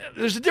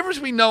 There's a difference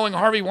between knowing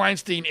Harvey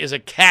Weinstein is a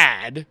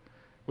cad,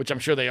 which I'm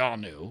sure they all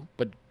knew,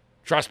 but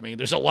trust me,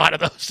 there's a lot of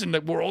those in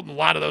the world and a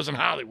lot of those in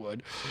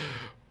Hollywood.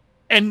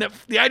 And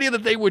the idea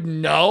that they would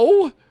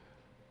know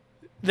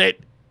that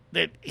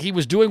he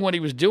was doing what he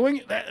was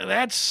doing,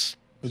 that's...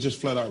 It's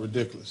just flat out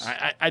ridiculous.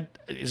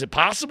 Is it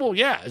possible?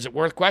 Yeah. Is it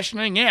worth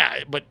questioning?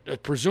 Yeah.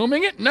 But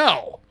presuming it?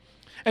 No.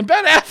 And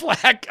Ben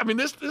Affleck, I mean,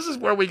 this is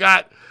where we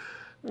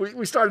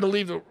started to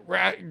leave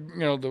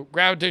the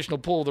gravitational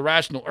pull of the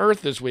rational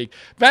earth this week.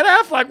 Ben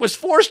Affleck was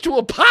forced to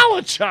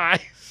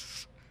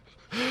apologize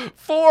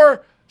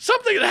for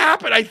something that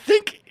happened, I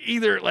think,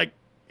 either like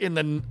in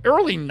the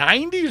early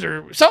 90s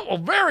or a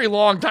very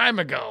long time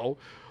ago,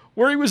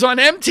 where he was on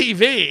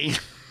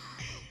MTV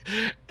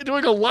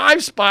doing a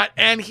live spot,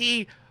 and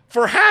he,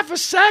 for half a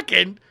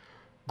second,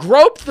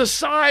 groped the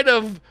side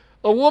of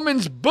a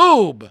woman's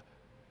boob.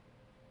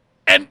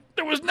 And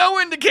there was no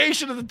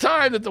indication at the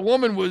time that the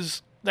woman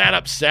was that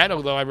upset,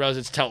 although I realize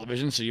it's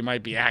television, so you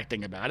might be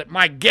acting about it.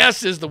 My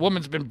guess is the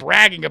woman's been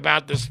bragging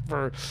about this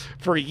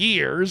for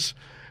years.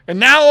 And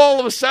now all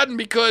of a sudden,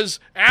 because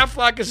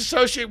Affleck is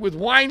associated with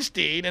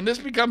Weinstein, and this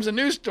becomes a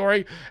news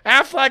story,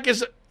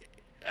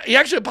 he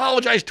actually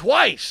apologized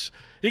twice.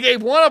 He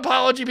gave one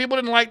apology. People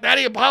didn't like that.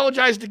 He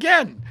apologized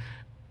again.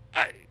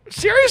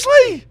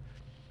 Seriously?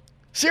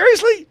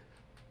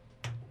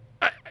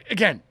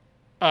 Again,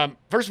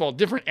 first of all,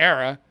 different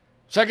era.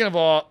 Second of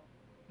all,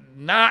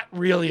 not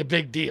really a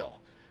big deal.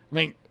 I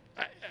mean,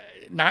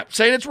 not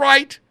saying it's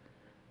right.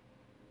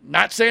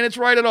 Not saying it's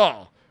right at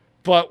all.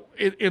 But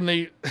in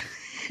the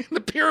in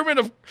the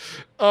pyramid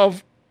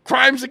of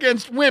crimes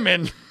against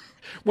women,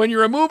 when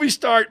you're a movie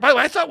star... By the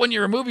way, I thought when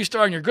you're a movie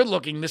star and you're good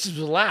looking, this is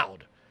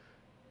allowed.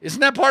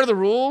 Isn't that part of the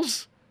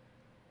rules?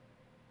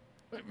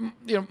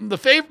 You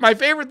know, my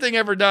favorite thing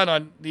ever done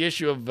on the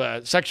issue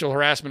of sexual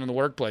harassment in the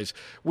workplace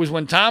was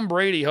when Tom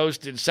Brady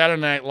hosted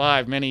Saturday Night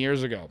Live many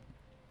years ago,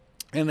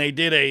 and they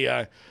did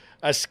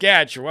a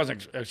sketch, or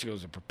wasn't actually, it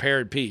was a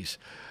prepared piece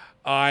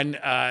on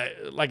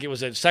like it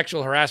was a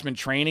sexual harassment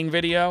training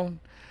video,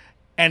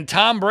 and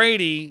Tom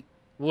Brady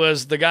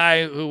was the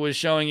guy who was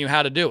showing you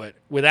how to do it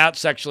without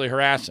sexually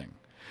harassing,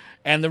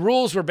 and the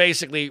rules were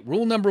basically: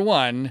 rule number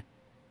 1.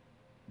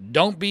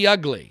 Don't be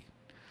ugly.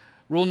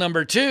 Rule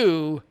number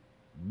 2,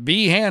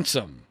 be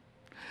handsome.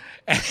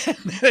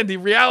 And the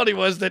reality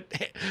was that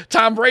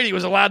Tom Brady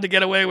was allowed to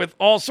get away with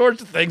all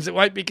sorts of things that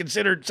might be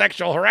considered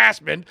sexual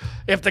harassment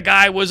if the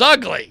guy was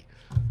ugly.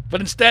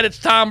 But instead, it's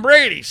Tom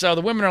Brady. So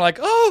the women are like,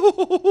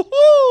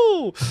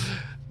 oh,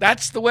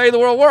 that's the way the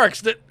world works.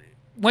 That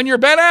when you're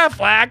Ben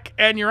Affleck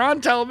and you're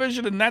on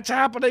television and that's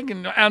happening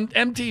and on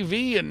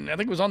MTV and I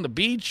think it was on the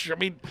beach. I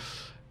mean,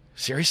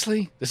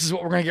 seriously? This is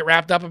what we're going to get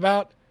wrapped up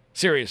about?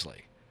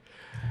 Seriously.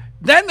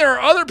 Then there are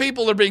other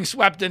people that are being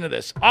swept into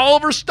this.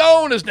 Oliver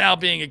Stone is now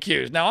being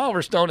accused. Now,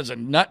 Oliver Stone is a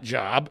nut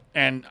job,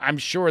 and I'm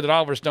sure that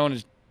Oliver Stone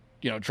has,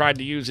 tried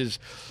to use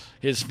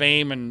his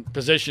fame and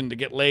position to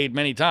get laid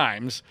many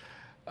times.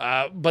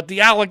 But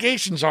the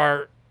allegations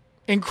are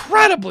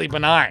incredibly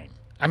benign.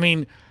 I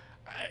mean,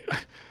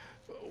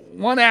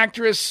 one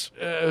actress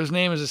whose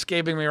name is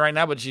escaping me right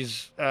now, but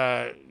she's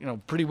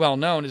pretty well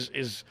known,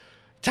 is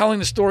telling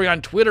the story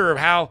on Twitter of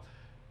how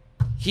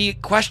he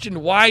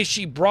questioned why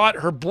she brought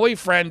her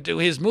boyfriend to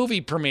his movie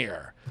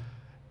premiere,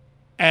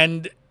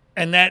 and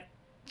that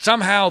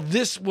somehow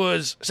this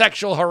was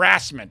sexual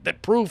harassment,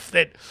 that proof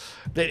that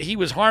he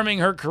was harming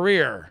her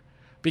career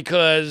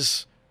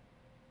because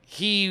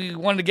he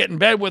wanted to get in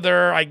bed with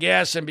her, I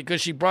guess, and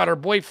because she brought her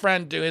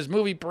boyfriend to his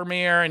movie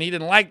premiere and he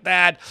didn't like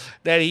that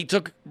he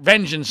took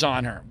vengeance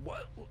on her.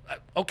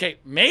 Okay,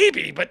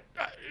 maybe, but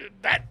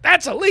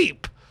that's a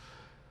leap.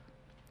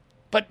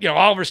 But,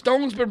 Oliver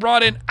Stone's been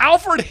brought in.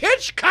 Alfred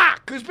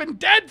Hitchcock, who's been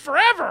dead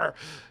forever,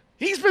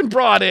 he's been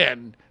brought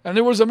in. And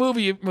there was a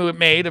movie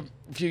made a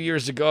few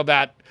years ago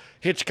about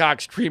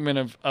Hitchcock's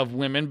treatment of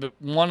women, but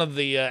one of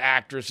the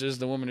actresses,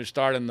 the woman who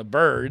starred in The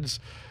Birds,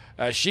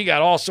 she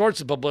got all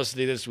sorts of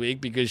publicity this week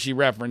because she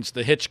referenced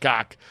the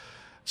Hitchcock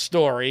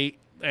story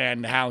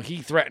and how he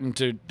threatened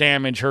to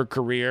damage her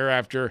career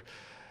after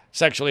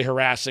sexually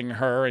harassing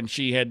her, and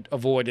she had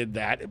avoided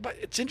that. But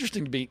it's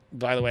interesting to be,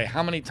 by the way,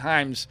 how many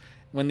times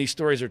when these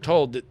stories are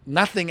told that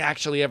nothing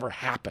actually ever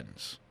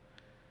happens.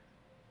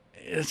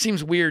 It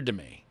seems weird to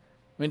me.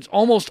 I mean, it's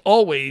almost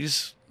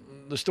always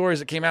the stories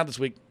that came out this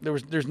week.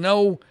 There's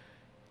no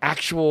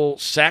actual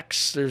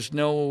sex. There's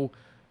no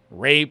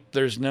rape.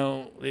 There's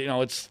no,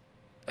 it's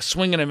a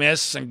swing and a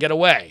miss and get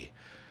away.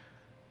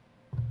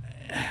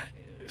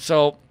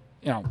 So,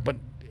 but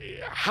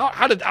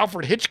how did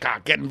Alfred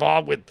Hitchcock get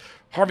involved with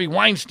Harvey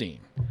Weinstein?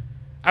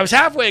 I was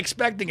halfway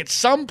expecting at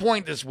some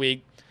point this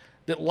week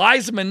that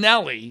Liza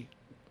Minnelli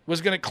was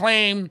going to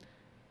claim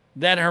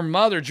that her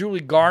mother,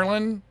 Julie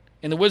Garland,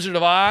 in The Wizard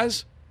of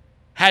Oz,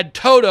 had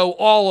Toto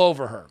all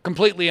over her,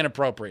 completely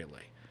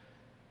inappropriately.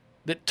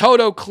 That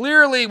Toto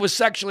clearly was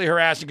sexually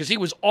harassing because he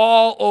was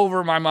all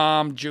over my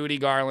mom, Judy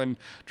Garland,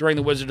 during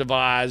The Wizard of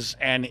Oz,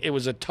 and it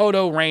was a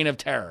Toto reign of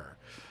terror.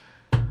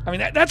 I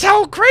mean, that's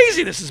how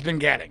crazy this has been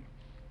getting.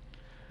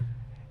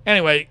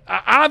 Anyway,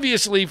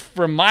 obviously,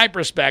 from my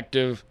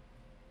perspective,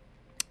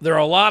 there are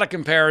a lot of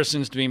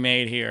comparisons to be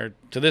made here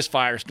to this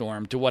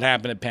firestorm to what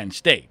happened at Penn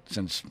State,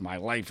 since my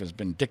life has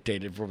been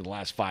dictated for the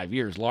last 5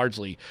 years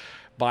largely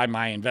by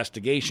my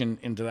investigation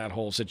into that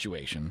whole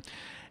situation.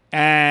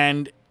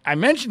 And I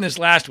mentioned this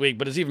last week,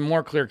 but it's even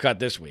more clear-cut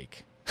this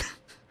week.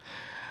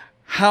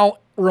 How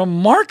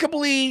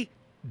remarkably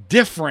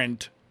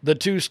different the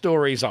two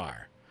stories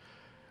are.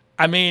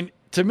 I mean,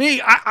 to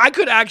me, I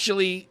could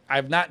actually,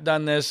 I've not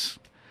done this.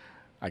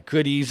 I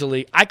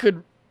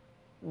could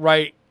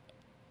write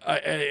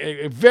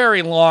a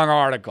very long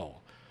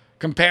article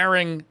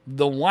comparing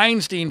the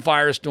Weinstein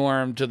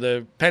firestorm to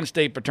the Penn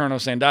State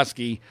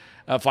Paterno-Sandusky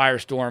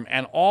firestorm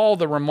and all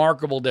the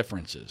remarkable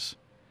differences.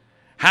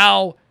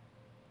 How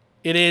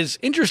it is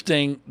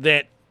interesting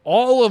that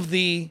all of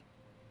the,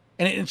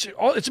 and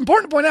it's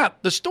important to point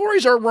out, the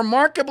stories are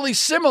remarkably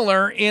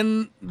similar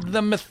in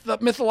the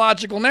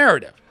mythological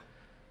narrative.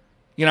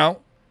 You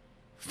know,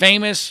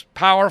 famous,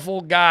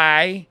 powerful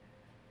guy,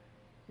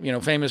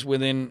 famous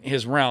within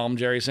his realm,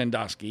 Jerry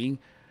Sandusky,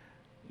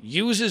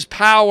 uses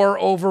power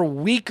over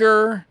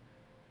weaker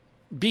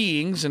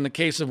beings. In the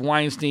case of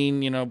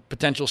Weinstein,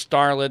 potential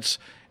starlets.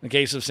 In the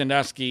case of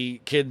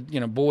Sandusky,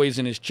 boys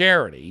in his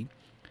charity,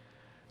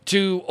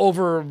 to,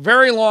 over a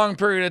very long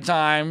period of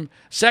time,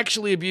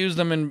 sexually abuse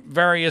them in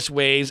various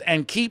ways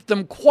and keep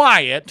them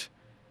quiet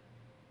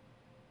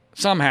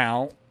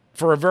somehow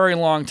for a very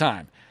long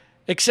time.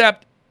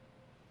 Except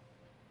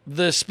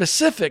the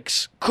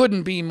specifics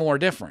couldn't be more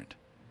different.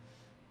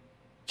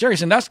 Jerry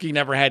Sandusky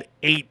never had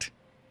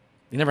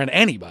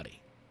anybody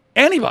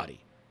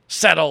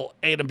settle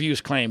an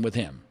abuse claim with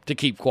him to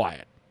keep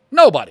quiet.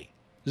 Nobody.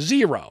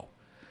 Zero.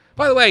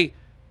 By the way,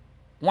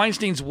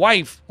 Weinstein's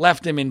wife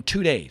left him in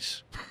 2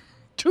 days.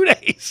 2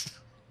 days.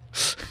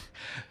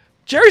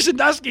 Jerry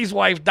Sandusky's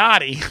wife,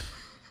 Dottie,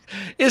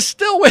 is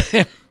still with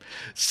him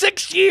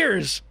 6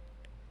 years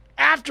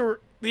after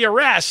the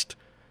arrest,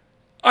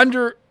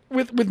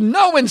 with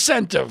no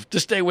incentive to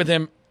stay with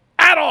him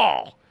at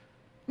all.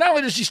 Not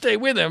only does she stay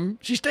with him,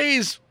 she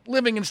stays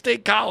living in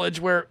State College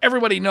where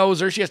everybody knows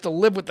her. She has to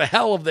live with the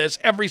hell of this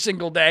every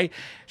single day.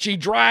 She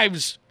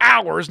drives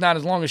hours, not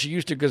as long as she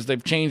used to because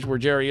they've changed where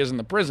Jerry is in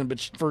the prison,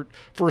 but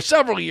for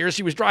several years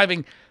she was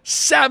driving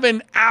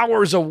 7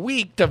 hours a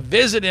week to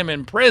visit him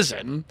in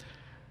prison.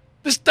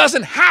 This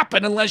doesn't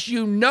happen unless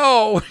you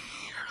know your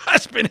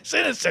husband is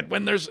innocent,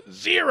 when there's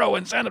zero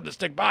incentive to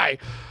stick by.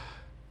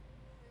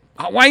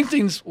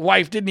 Weinstein's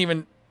wife she didn't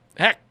even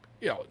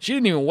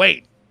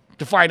wait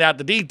to find out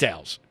the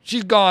details.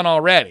 She's gone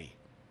already.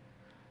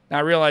 Now,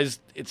 I realize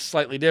it's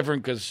slightly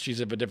different because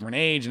she's of a different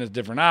age and has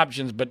different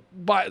options, but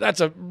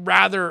that's a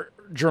rather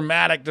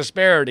dramatic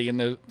disparity in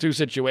the two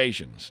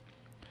situations.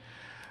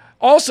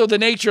 Also, the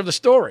nature of the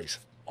stories.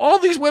 All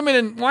these women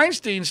in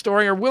Weinstein's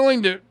story are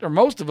willing to, or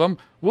most of them,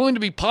 willing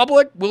to be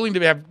public, willing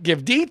to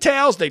give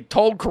details. They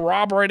told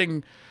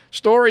corroborating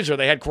stories, or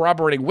they had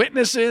corroborating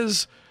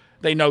witnesses.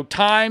 They know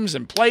times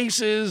and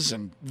places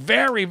and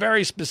very,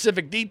 very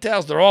specific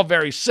details. They're all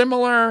very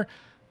similar.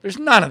 There's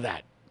none of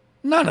that.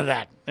 None of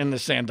that in the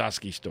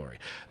Sandusky story.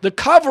 The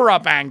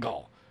cover-up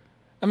angle.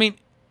 I mean,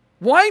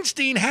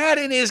 Weinstein had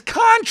in his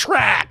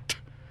contract,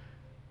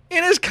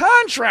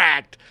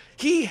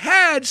 he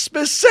had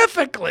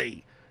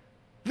specifically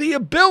the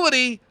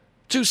ability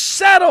to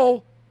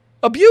settle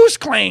abuse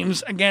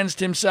claims against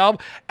himself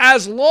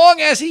as long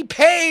as he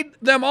paid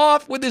them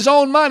off with his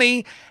own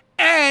money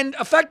and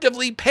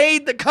effectively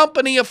paid the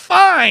company a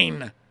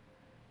fine.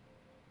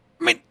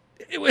 I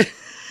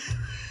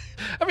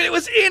mean, it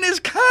was in his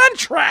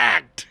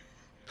contract,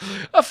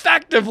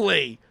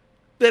 effectively,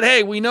 that,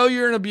 hey, we know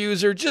you're an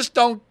abuser, just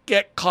don't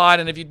get caught,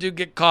 and if you do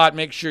get caught,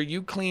 make sure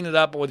you clean it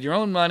up with your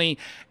own money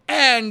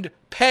and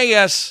pay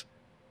us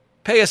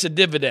a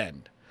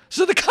dividend.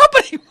 So the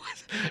company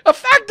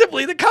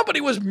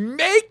was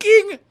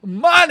making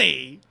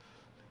money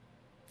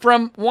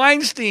from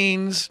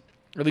Weinstein's,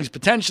 or at least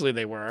potentially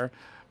they were,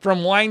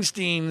 from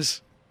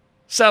Weinstein's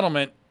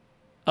settlement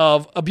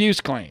of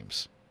abuse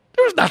claims.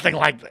 There was nothing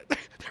like that.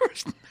 There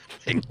was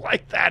nothing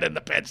like that in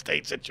the Penn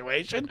State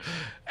situation.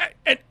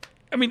 And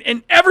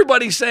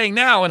everybody's saying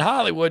now in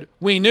Hollywood,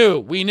 we knew,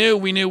 we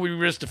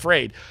were just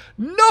afraid.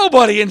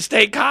 Nobody in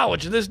State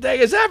College to this day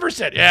has ever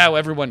said, yeah, well,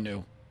 everyone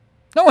knew.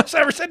 No one's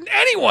ever said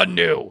anyone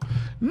knew.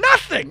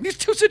 Nothing. These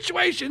two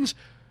situations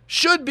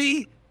should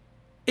be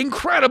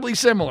incredibly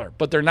similar,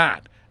 but they're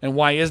not. And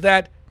why is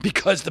that?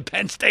 Because the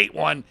Penn State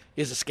one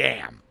is a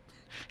scam.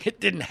 It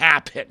didn't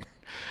happen.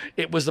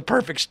 It was the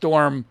perfect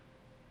storm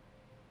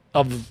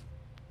of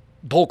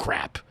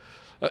bullcrap.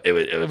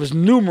 It was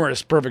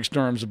numerous perfect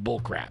storms of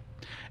bullcrap.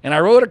 And I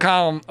wrote a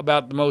column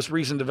about the most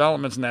recent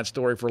developments in that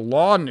story for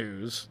Law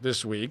News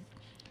this week.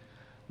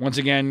 Once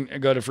again,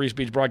 go to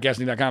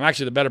freespeechbroadcasting.com.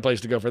 Actually, the better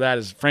place to go for that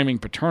is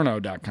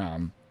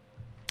framingpaterno.com.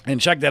 And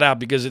check that out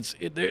because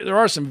there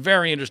are some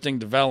very interesting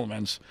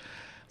developments.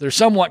 They're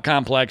somewhat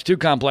complex, too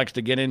complex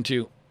to get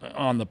into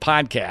on the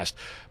podcast.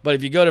 But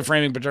if you go to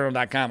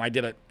framingpaterno.com, I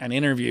did an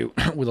interview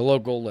with a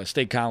local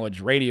State College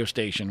radio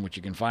station, which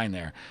you can find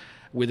there,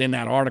 within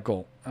that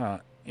article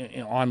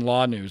on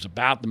Law News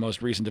about the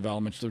most recent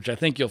developments, which I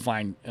think you'll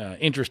find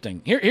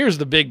interesting. Here's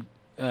the big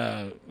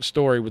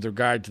story with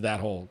regard to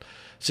that whole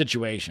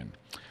situation.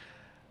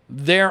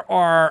 there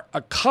are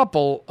a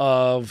couple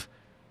of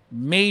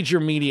major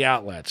media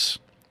outlets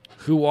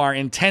who are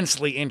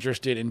intensely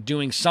interested in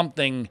doing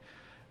something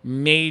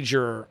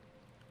major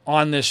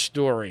on this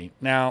story.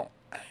 Now,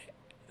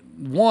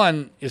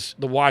 one is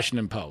the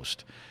Washington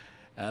Post.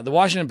 The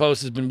Washington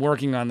Post has been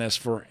working on this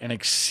for an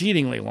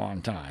exceedingly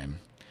long time.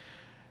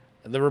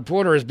 The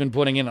reporter has been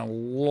putting in a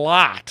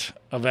lot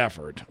of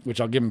effort,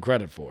 which I'll give him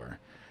credit for.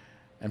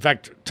 In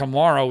fact,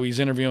 tomorrow he's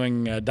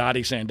interviewing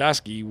Dottie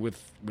Sandusky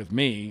with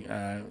me,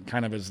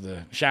 kind of as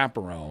the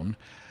chaperone.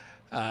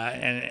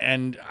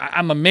 And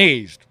I'm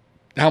amazed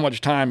how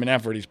much time and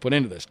effort he's put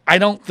into this. I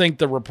don't think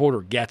the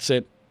reporter gets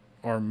it,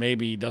 or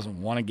maybe he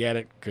doesn't want to get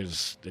it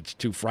because it's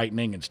too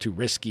frightening, it's too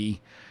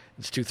risky,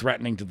 it's too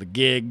threatening to the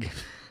gig,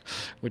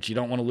 which you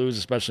don't want to lose,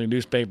 especially in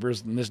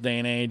newspapers in this day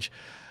and age.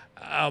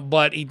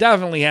 But he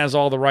definitely has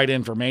all the right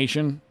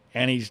information,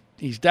 and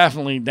he's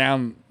definitely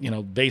down,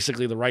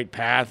 basically the right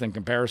path in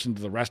comparison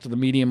to the rest of the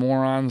media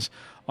morons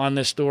on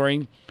this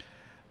story.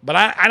 But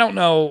I don't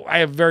know. I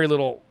have very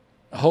little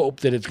hope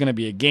that it's going to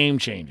be a game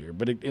changer,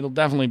 but it'll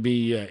definitely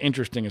be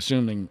interesting,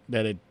 assuming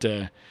that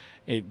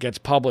it gets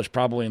published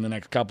probably in the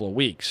next couple of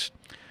weeks.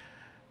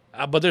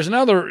 But there's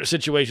another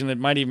situation that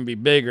might even be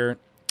bigger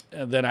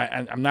that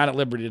I'm not at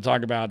liberty to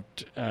talk about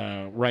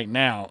right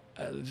now.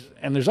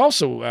 And there's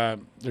also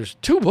there's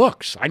two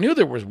books. I knew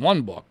there was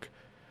one book,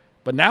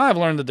 but now I've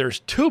learned that there's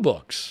two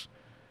books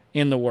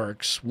in the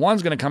works.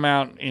 One's going to come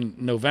out in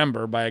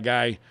November by a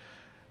guy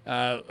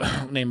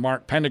named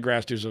Mark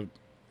Pendergrast, who's a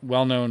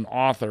well-known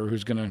author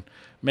who's going to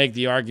make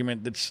the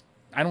argument that's,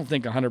 I don't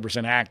think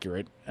 100%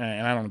 accurate,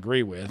 and I don't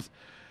agree with,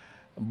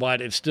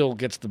 but it still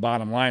gets the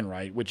bottom line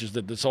right, which is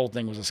that this whole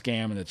thing was a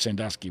scam and that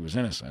Sandusky was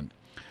innocent.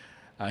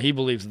 He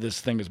believes that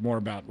this thing is more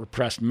about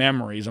repressed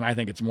memories, and I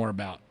think it's more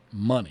about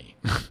money.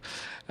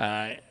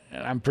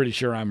 I'm pretty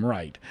sure I'm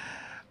right.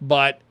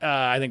 But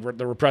I think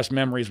the repressed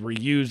memories were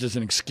used as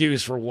an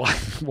excuse for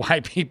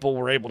why people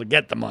were able to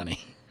get the money.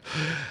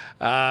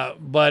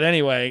 But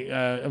anyway,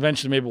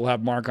 eventually maybe we'll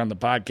have Mark on the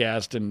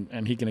podcast,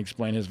 and he can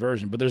explain his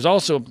version. But there's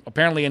also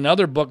apparently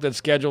another book that's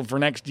scheduled for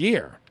next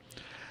year.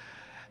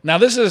 Now,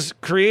 this has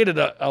created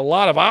a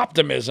lot of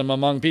optimism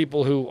among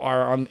people who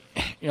are on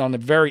the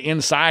very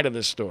inside of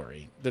this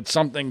story, that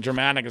something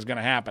dramatic is going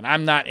to happen.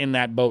 I'm not in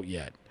that boat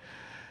yet.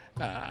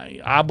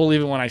 I'll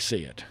believe it when I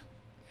see it,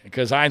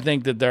 because I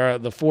think that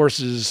the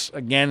forces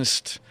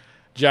against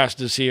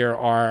justice here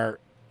are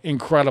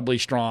incredibly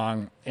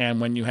strong,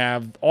 and when you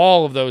have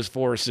all of those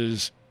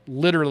forces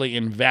literally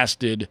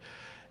invested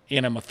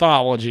in a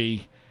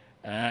mythology,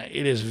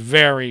 it is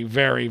very,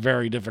 very,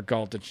 very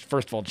difficult to,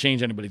 first of all,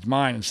 change anybody's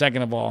mind, and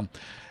second of all,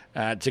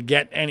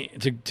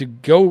 to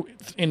go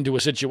into a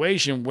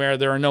situation where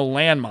there are no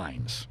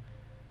landmines.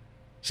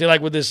 See,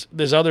 like with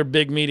this other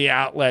big media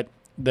outlet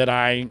that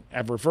I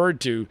have referred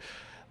to,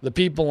 the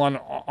people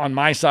on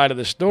my side of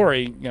the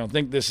story,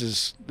 think this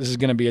is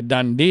going to be a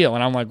done deal,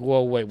 and I'm like,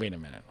 whoa, wait a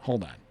minute,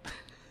 hold on.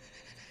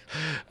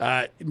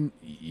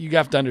 You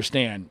have to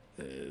understand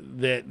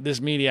that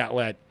this media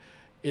outlet,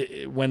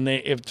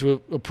 if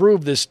to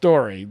approve this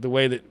story the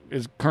way that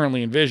is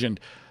currently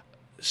envisioned,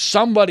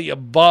 somebody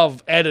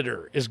above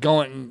editor is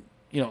going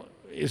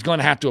to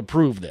have to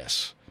approve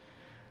this,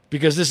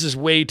 because this is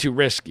way too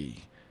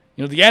risky.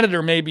 The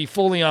editor may be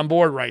fully on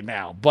board right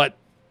now, but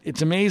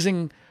it's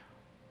amazing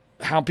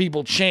how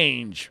people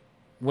change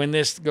when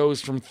this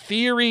goes from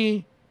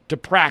theory to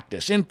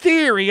practice. In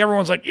theory,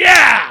 everyone's like,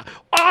 yeah,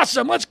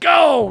 awesome, let's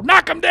go,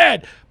 knock them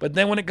dead. But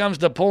then when it comes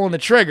to pulling the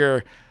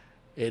trigger,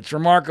 it's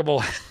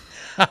remarkable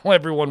how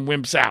everyone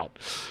wimps out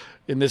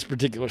in this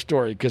particular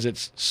story, because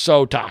it's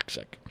so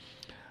toxic.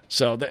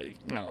 So that,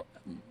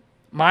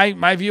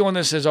 my view on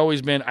this has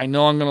always been, I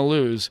know I'm going to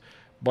lose,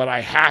 but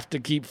I have to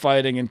keep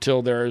fighting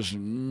until there's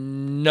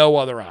no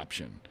other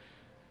option,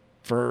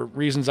 for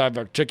reasons I've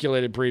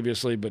articulated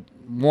previously. But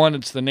one,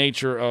 it's the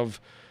nature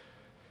of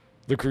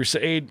the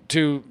crusade.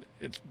 Two,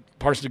 it's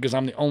partially because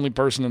I'm the only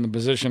person in the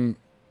position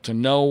to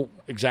know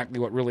exactly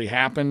what really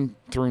happened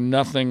through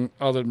nothing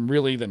other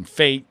than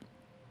fate.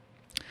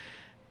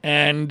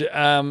 And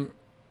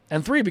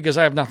three, because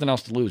I have nothing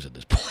else to lose at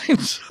this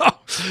point.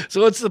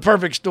 So it's the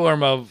perfect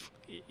storm of,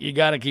 you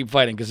got to keep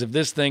fighting, because if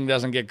this thing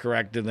doesn't get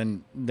corrected,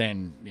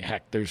 then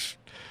heck, there's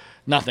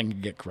nothing to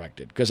get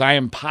corrected. Because I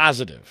am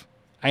positive,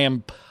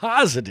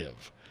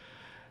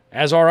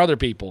 as are other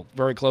people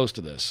very close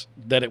to this,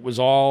 that it was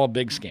all a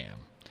big scam.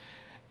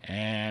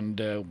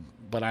 And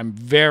but I'm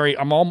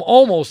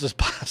almost as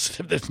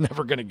positive that it's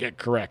never going to get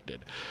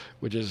corrected,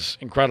 which is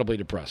incredibly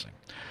depressing.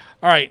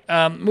 All right,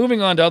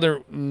 moving on to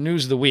other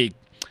news of the week.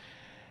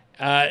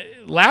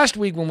 Last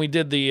week when we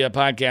did the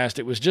podcast,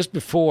 it was just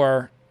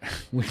before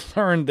we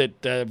learned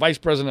that Vice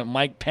President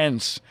Mike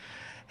Pence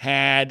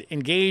had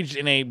engaged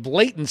in a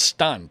blatant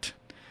stunt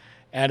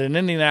at an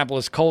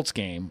Indianapolis Colts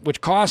game,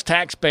 which cost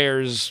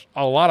taxpayers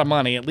a lot of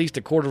money, at least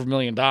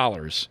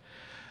 $250,000,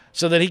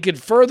 so that he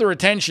could further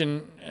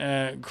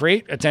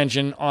create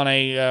attention on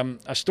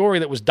a story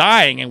that was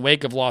dying in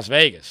wake of Las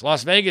Vegas.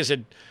 Las Vegas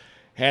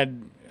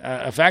had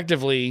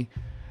effectively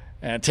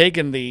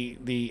taken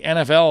the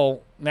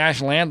NFL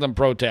national anthem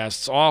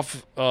protests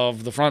off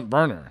of the front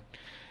burner.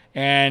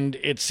 And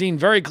it seemed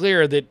very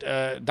clear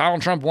that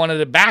Donald Trump wanted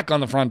it back on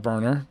the front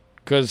burner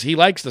because he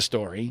likes the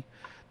story.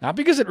 Not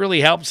because it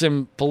really helps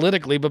him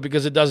politically, but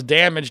because it does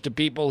damage to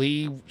people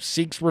he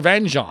seeks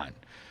revenge on.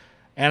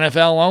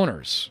 NFL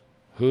owners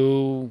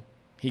who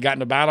he got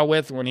in a battle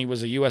with when he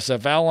was a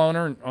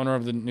USFL owner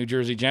of the New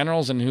Jersey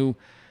Generals, and who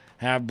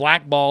have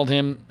blackballed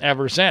him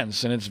ever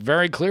since. And it's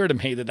very clear to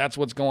me that that's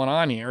what's going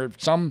on here.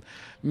 Some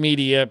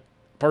media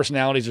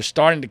personalities are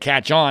starting to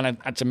catch on.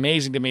 It's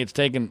amazing to me it's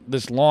taken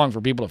this long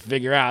for people to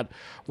figure out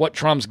what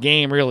Trump's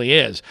game really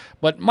is.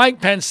 But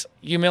Mike Pence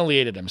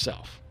humiliated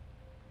himself.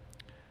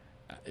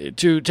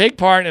 To take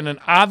part in an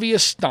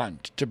obvious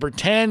stunt, to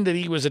pretend that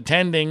he was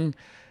attending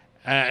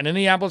an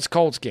Indianapolis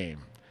Colts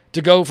game,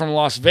 to go from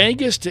Las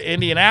Vegas to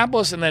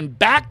Indianapolis and then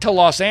back to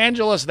Los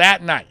Angeles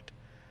that night.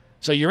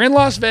 So you're in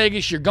Las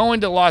Vegas, you're going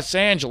to Los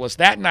Angeles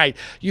that night.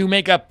 You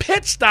make a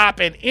pit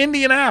stop in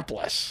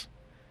Indianapolis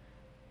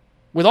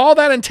with all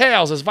that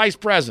entails as vice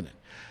president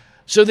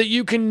so that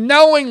you can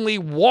knowingly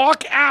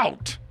walk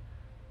out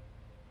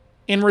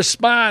in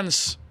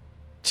response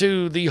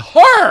to the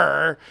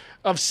horror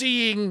of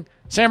seeing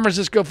San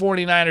Francisco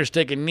 49ers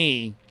take a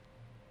knee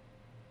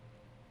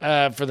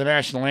for the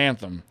national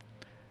anthem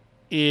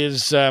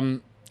is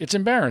it's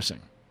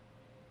embarrassing.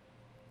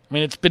 I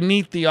mean, it's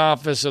beneath the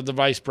office of the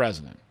vice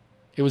president.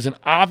 It was an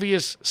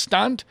obvious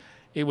stunt.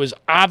 It was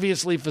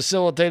obviously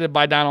facilitated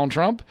by Donald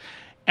Trump.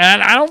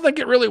 And I don't think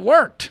it really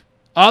worked,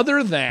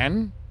 other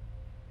than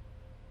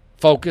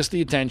focus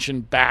the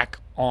attention back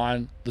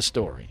on the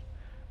story,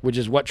 which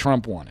is what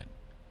Trump wanted.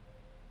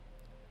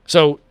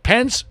 So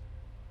Pence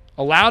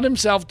allowed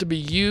himself to be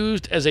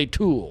used as a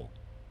tool,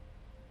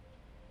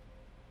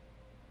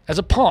 as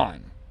a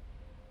pawn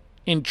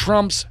in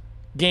Trump's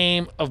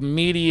game of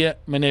media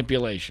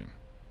manipulation.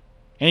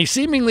 And he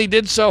seemingly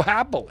did so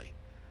happily.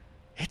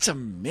 It's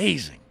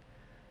amazing.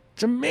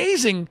 It's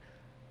amazing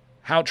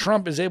how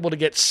Trump is able to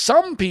get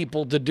some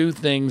people to do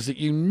things that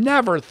you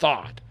never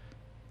thought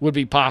would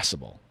be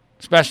possible,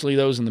 especially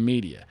those in the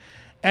media.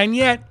 And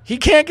yet, he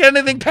can't get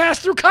anything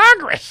passed through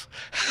Congress.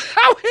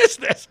 How is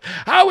this?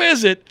 How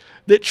is it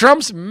that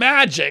Trump's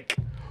magic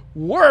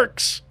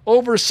works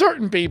over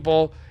certain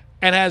people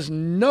and has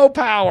no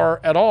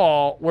power at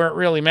all where it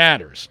really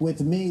matters?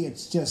 With me,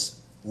 it's just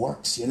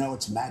works.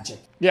 It's magic.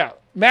 Yeah,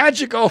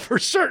 magic over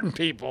certain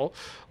people,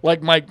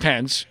 like Mike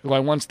Pence, who I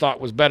once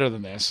thought was better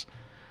than this,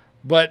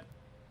 but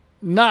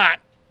not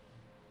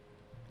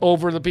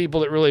over the people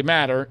that really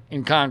matter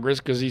in Congress,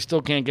 because he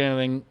still can't get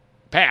anything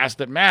passed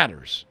that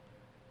matters.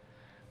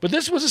 But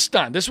this was a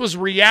stunt. This was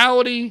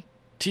reality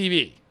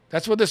TV.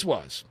 That's what this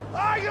was.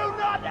 Are you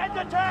not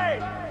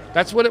entertained?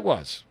 That's what it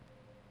was.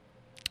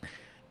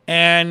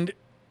 And,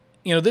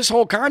 this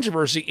whole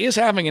controversy is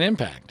having an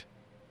impact.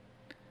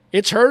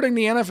 It's hurting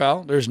the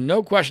NFL. There's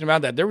no question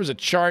about that. There was a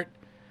chart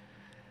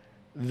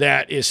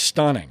that is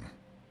stunning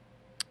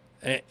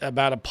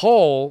about a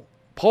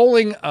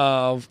polling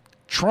of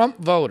Trump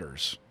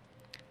voters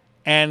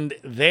and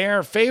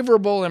their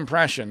favorable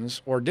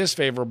impressions or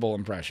disfavorable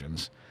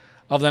impressions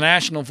of the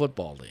National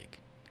Football League.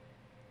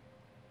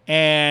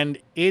 And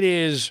it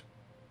is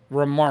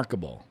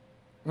remarkable.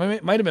 I mean,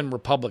 it might have been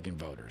Republican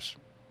voters,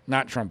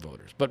 not Trump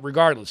voters. But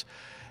regardless,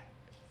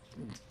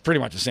 pretty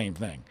much the same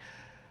thing.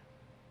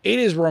 It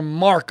is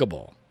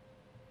remarkable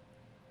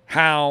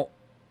how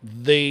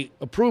the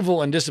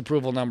approval and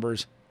disapproval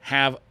numbers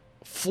have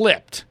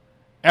flipped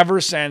ever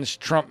since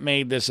Trump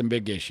made this a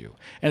big issue.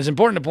 And it's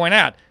important to point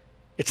out,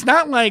 it's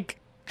not like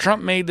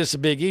Trump made this a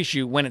big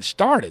issue when it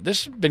started.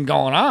 This has been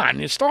going on.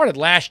 It started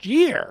last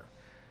year.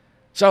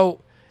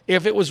 So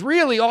if it was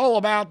really all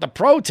about the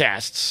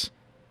protests,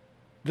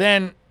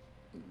 then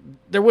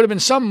there would have been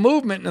some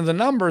movement in the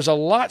numbers a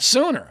lot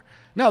sooner.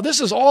 No, this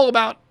is all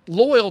about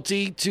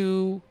loyalty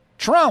to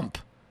Trump.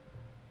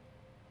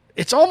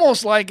 It's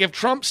almost like if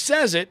Trump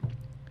says it,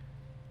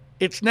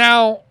 it's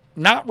now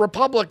not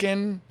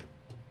Republican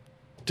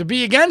to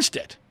be against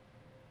it,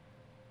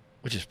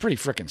 which is pretty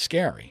freaking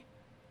scary.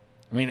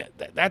 I mean,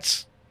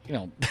 that's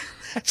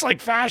that's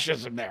like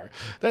fascism there.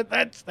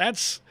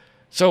 That's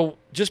so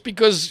just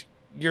because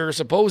your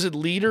supposed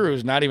leader,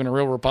 who's not even a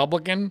real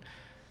Republican,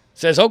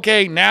 says,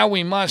 okay, now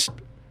we must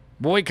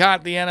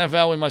boycott the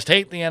NFL, we must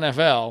hate the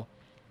NFL,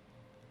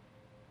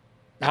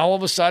 now all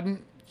of a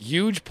sudden,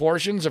 huge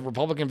portions of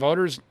Republican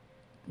voters,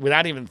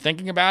 without even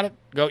thinking about it,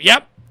 go,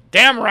 yep,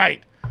 damn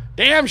right,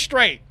 damn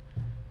straight,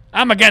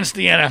 I'm against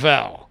the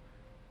NFL.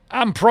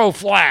 I'm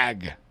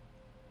pro-flag.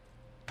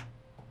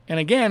 And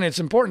again, it's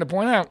important to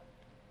point out,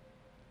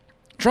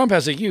 Trump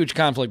has a huge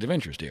conflict of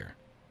interest here.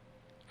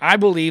 I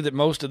believe that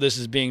most of this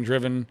is being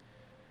driven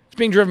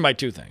by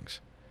two things.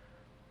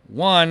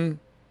 One,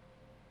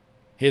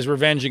 his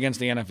revenge against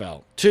the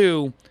NFL.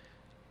 Two,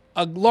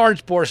 a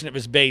large portion of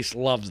his base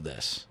loves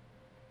this.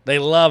 They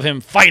love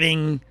him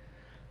fighting,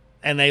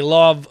 and they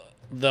love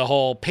the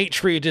whole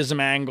patriotism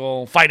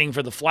angle, fighting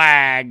for the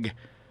flag,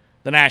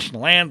 the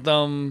national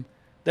anthem.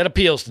 That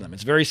appeals to them.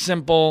 It's very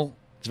simple.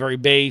 It's very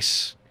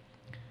base.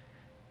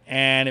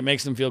 and it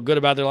makes them feel good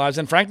about their lives.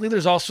 And frankly,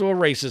 there's also a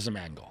racism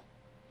angle.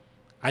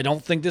 I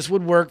don't think this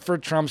would work for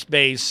Trump's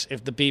base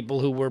if the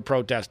people who were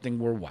protesting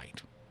were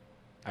white.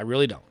 I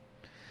really don't.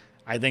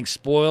 I think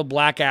spoiled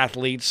black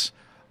athletes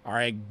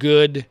are a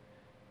good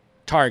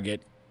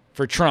target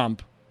for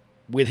Trump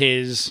with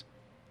his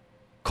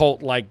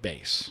cult-like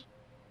base.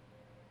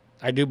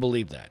 I do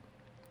believe that.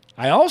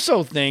 I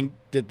also think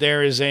that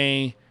there is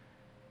a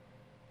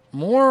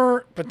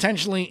more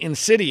potentially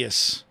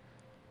insidious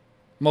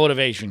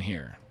motivation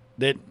here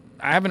that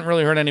I haven't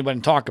really heard anybody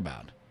talk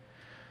about.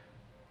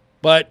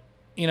 But,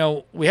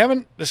 we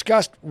haven't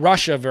discussed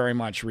Russia very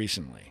much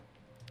recently.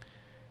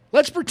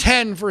 Let's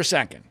pretend for a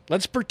second.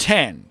 Let's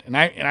pretend. And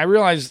I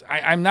realize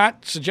I'm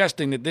not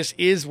suggesting that this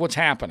is what's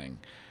happening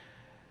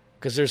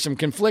because there's some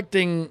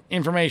conflicting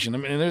information. I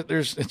mean,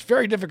 it's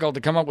very difficult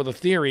to come up with a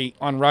theory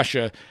on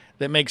Russia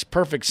that makes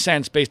perfect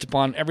sense based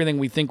upon everything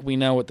we think we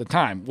know at the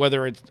time,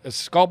 whether it's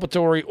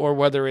exculpatory or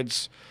whether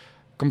it's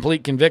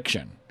complete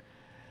conviction.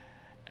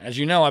 As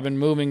you know, I've been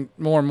moving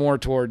more and more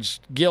towards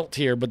guilt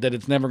here, but that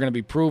it's never going to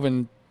be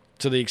proven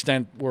to the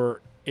extent where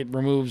it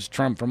removes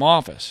Trump from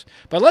office.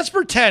 But let's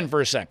pretend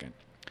for a second.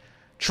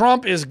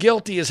 Trump is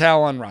guilty as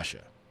hell on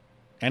Russia,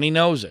 and he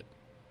knows it,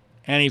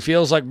 and he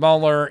feels like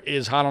Mueller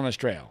is hot on his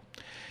trail.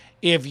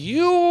 If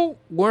you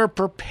were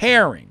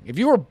preparing, if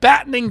you were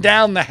battening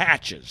down the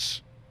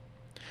hatches,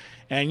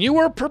 and you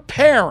were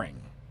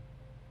preparing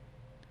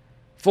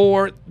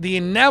for the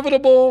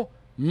inevitable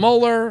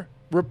Mueller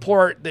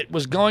report that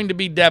was going to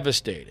be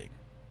devastating,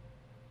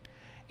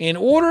 in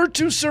order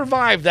to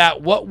survive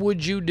that, what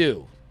would you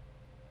do?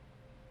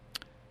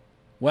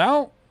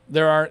 Well,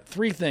 there are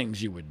three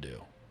things you would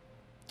do.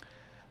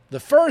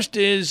 The first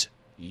is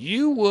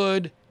you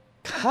would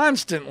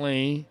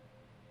constantly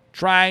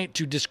try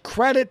to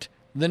discredit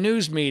the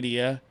news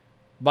media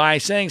by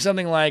saying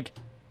something like,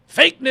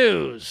 fake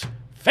news,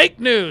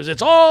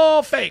 it's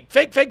all fake,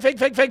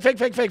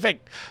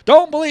 fake.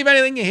 Don't believe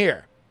anything you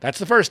hear. That's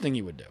the first thing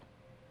you would do.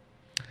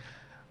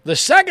 The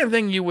second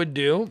thing you would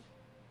do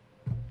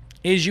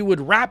is you would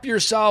wrap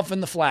yourself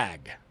in the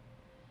flag.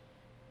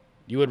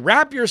 You would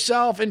wrap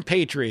yourself in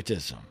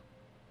patriotism.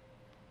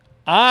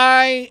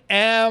 I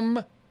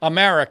am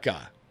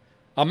America.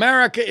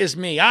 America is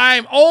me.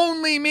 I'm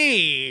only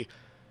me.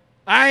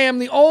 I am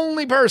the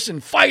only person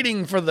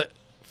fighting for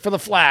the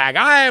flag.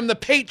 I am the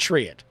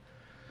patriot.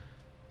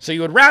 So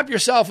you would wrap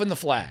yourself in the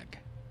flag.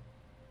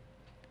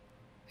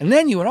 And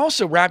then you would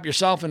also wrap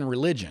yourself in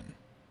religion.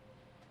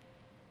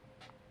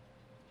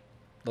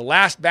 The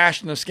last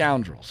bastion of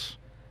scoundrels.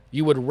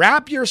 You would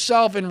wrap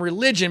yourself in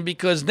religion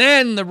because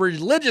then the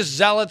religious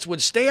zealots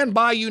would stand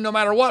by you no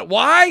matter what.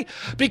 Why?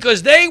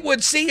 Because they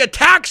would see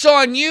attacks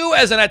on you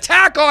as an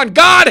attack on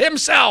God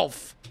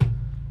himself.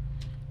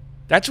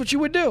 That's what you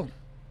would do.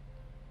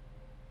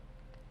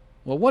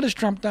 Well, what has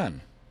Trump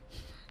done?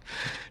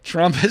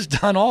 Trump has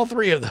done all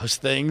three of those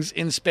things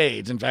in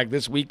spades. In fact,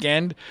 this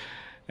weekend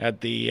at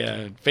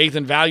the Faith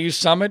and Values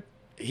Summit,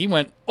 he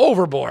went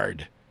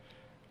overboard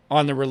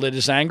on the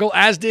religious angle,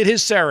 as did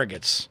his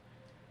surrogates.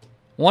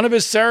 One of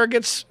his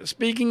surrogates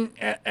speaking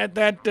at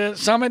that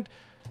summit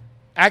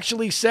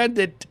actually said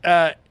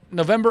that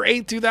November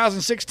 8,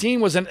 2016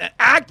 was an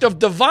act of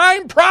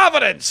divine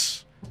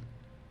providence.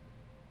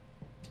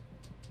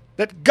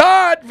 That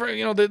God,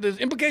 the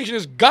implication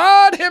is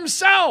God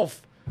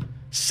himself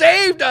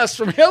saved us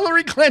from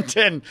Hillary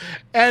Clinton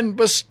and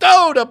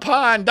bestowed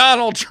upon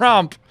Donald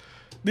Trump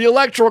the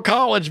Electoral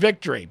College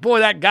victory. Boy,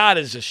 that God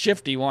is a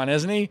shifty one,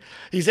 isn't he?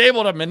 He's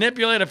able to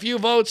manipulate a few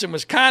votes in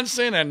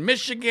Wisconsin and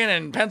Michigan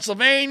and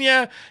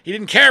Pennsylvania. He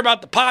didn't care about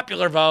the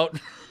popular vote.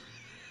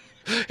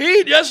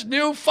 He just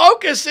knew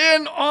focus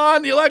in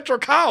on the Electoral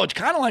College,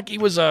 kind of like he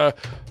was a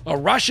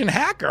Russian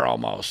hacker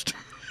almost.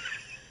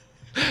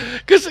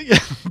 Because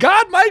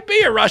God might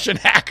be a Russian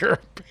hacker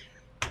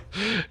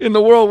in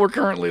the world we're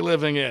currently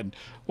living in,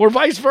 or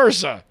vice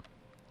versa.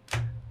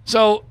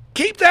 So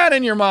keep that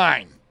in your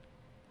mind.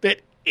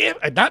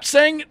 I'm not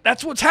saying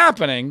that's what's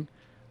happening,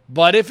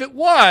 but if it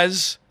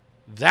was,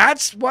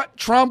 that's what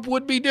Trump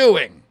would be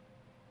doing.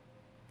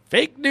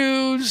 Fake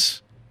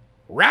news,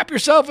 wrap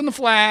yourself in the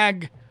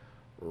flag,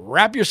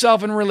 wrap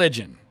yourself in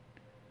religion,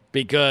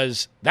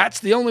 because that's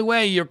the only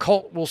way your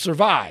cult will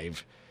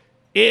survive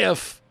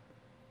if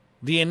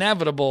the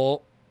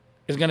inevitable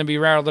is going to be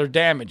rather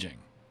damaging,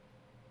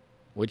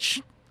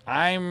 which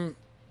I'm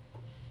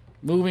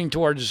moving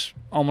towards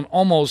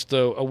almost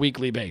a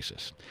weekly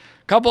basis.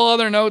 Couple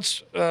other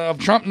notes of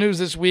Trump news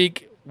this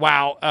week.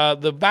 Wow,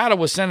 the battle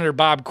with Senator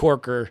Bob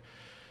Corker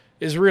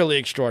is really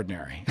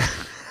extraordinary.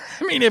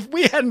 I mean, if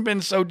we hadn't been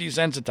so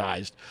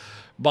desensitized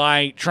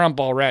by Trump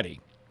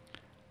already,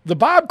 the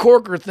Bob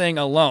Corker thing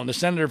alone, the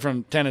senator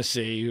from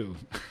Tennessee who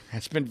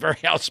has been very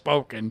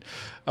outspoken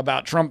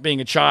about Trump being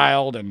a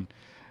child and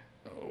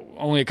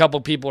only a couple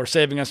people are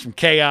saving us from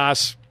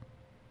chaos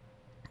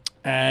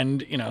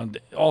and,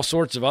 all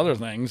sorts of other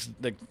things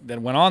that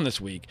went on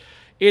this week.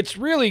 It's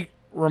really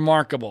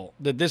remarkable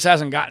that this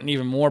hasn't gotten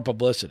even more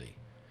publicity.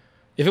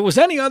 If it was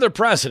any other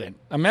president,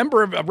 a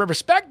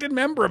respected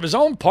member of his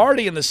own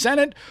party in the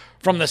Senate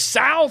from the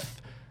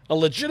South, a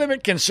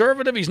legitimate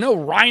conservative, he's no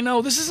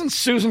rhino. This isn't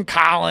Susan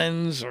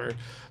Collins or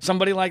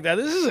somebody like that.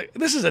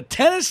 This is a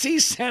Tennessee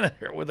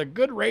senator with a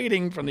good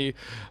rating from the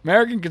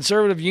American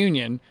Conservative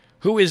Union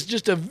who is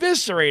just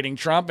eviscerating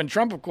Trump. And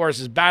Trump, of course,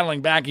 is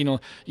battling back. You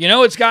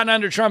know it's gotten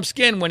under Trump's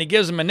skin when he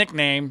gives him a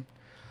nickname.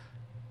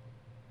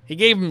 He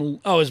gave him,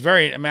 it's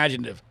very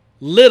imaginative,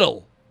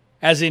 Little,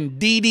 as in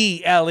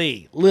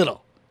DDLE,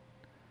 Little.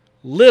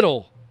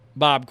 Little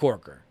Bob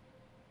Corker.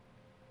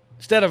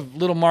 Instead of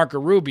Little Marco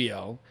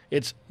Rubio,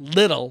 it's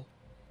Little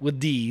with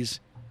D's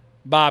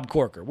Bob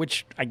Corker,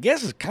 which I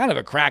guess is kind of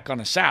a crack on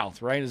the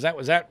South, right?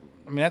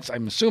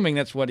 I'm assuming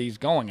that's what he's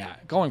going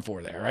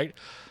for there, right?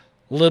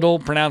 Little,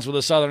 pronounced with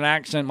a Southern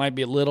accent, might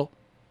be a little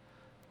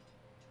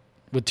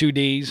with 2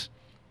 D's.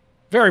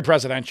 Very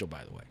presidential,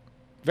 by the way.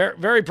 Very,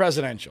 very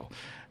presidential.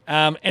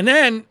 And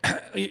then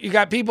you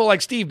got people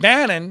like Steve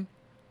Bannon,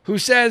 who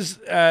says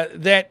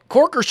that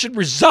Corker should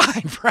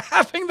resign for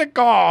having the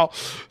gall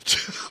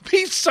to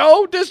be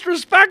so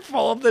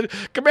disrespectful of the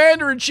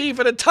commander-in-chief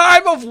at a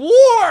time of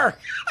war.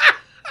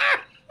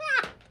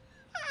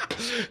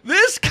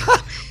 This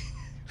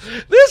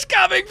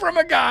coming from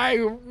a guy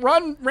who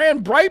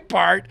ran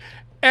Breitbart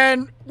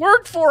and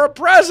worked for a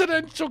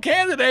presidential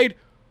candidate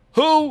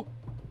who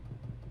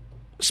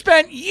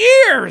spent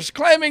years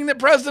claiming that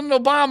President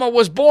Obama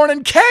was born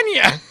in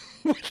Kenya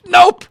with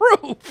no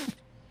proof.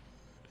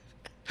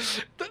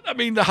 I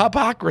mean, the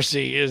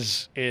hypocrisy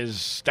is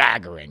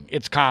staggering.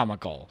 It's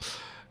comical.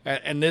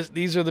 And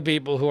these are the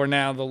people who are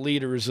now the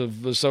leaders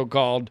of the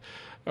so-called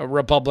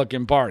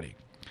Republican Party.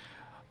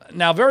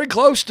 Now, very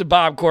close to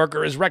Bob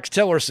Corker is Rex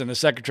Tillerson, the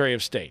Secretary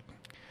of State.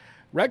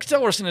 Rex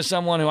Tillerson is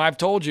someone who I've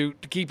told you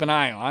to keep an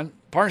eye on,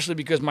 partially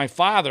because my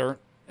father,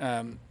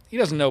 he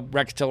doesn't know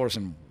Rex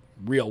Tillerson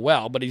real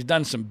well, but he's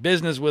done some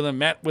business with him,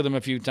 met with him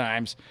a few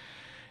times.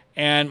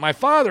 And my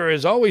father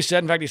has always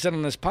said, in fact, he said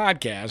on this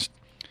podcast,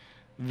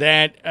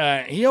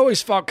 that he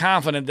always felt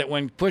confident that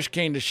when push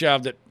came to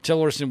shove that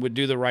Tillerson would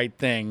do the right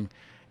thing,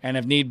 and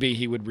if need be,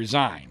 he would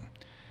resign.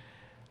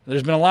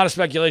 There's been a lot of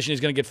speculation he's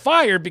going to get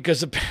fired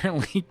because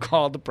apparently he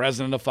called the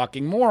president a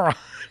fucking moron.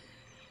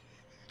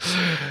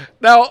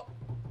 Now,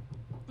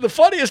 the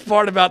funniest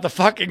part about the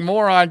fucking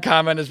moron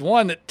comment is,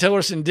 one, that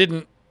Tillerson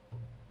didn't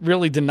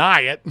really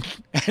deny it,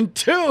 and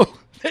two,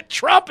 that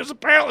Trump is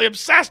apparently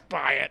obsessed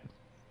by it.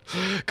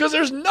 Because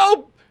there's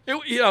no...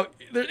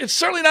 it's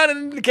certainly not an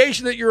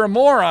indication that you're a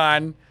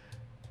moron,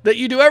 that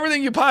you do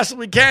everything you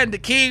possibly can to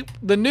keep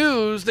the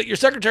news that your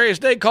Secretary of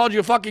State called you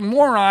a fucking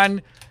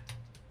moron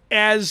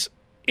as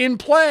in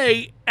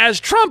play as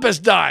Trump has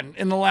done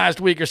in the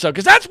last week or so.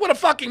 Because that's what a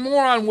fucking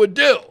moron would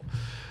do.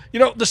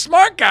 The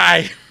smart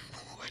guy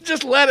would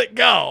just let it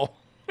go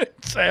and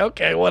say,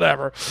 okay,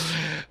 whatever.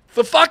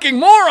 The fucking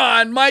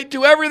moron might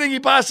do everything he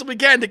possibly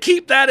can to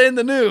keep that in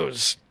the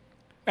news.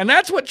 And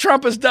that's what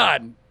Trump has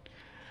done.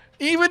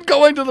 Even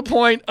going to the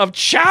point of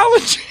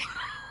challenging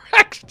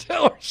Rex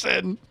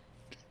Tillerson.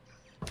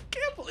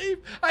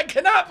 I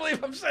cannot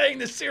believe I'm saying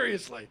this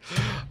seriously.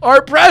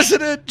 Our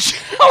president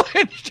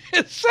challenged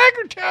his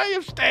Secretary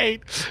of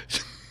State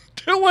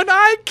to an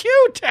IQ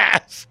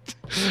test,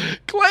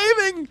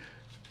 claiming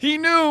he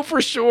knew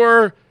for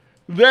sure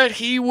that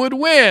he would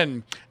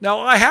win. Now,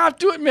 I have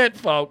to admit,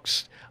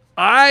 folks,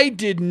 I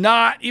did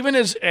not, even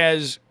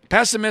as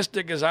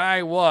pessimistic as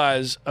I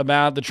was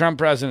about the Trump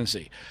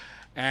presidency,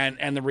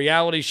 and the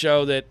reality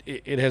show that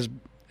it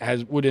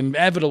would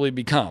inevitably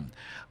become,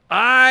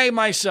 I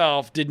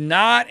myself did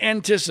not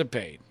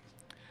anticipate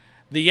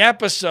the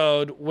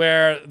episode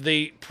where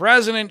the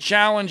president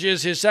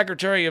challenges his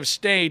Secretary of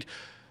State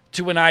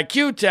to an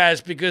IQ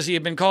test because he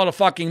had been called a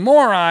fucking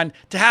moron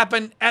to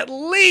happen at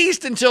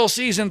least until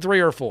season 3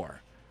 or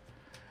 4.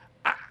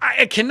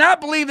 I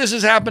cannot believe this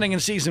is happening in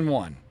season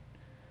 1.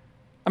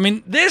 I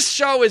mean, this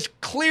show is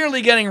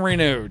clearly getting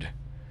renewed.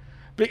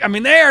 I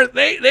mean,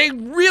 they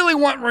really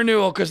want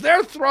renewal because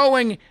they're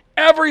throwing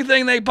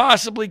everything they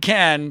possibly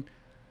can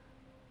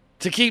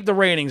to keep the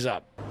ratings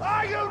up.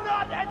 Are you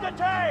not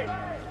entertained?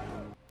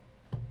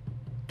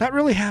 That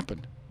really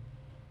happened.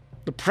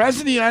 The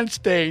President of the United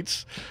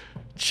States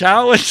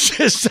challenged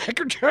his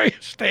Secretary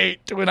of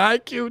State to an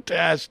IQ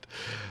test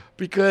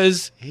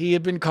because he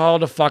had been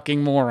called a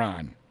fucking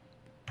moron.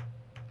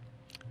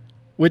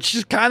 Which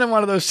is kind of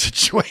one of those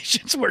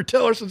situations where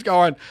Tillerson's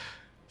going,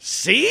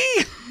 see?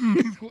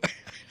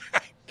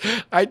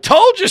 I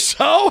told you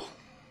so.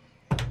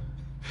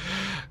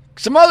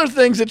 Some other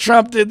things that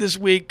Trump did this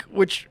week,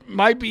 which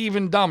might be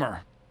even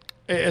dumber,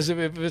 as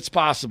if it's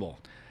possible.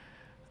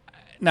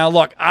 Now,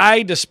 look,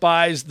 I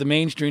despise the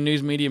mainstream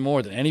news media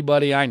more than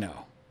anybody I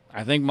know.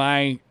 I think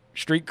my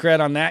street cred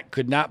on that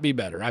could not be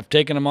better. I've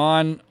taken them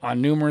on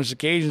numerous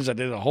occasions. I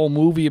did a whole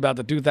movie about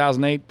the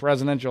 2008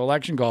 presidential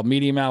election called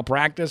Media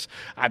Malpractice.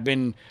 I've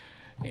been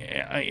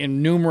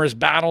in numerous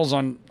battles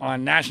on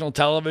national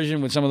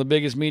television with some of the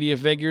biggest media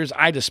figures.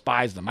 I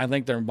despise them. I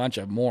think they're a bunch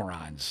of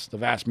morons, the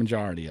vast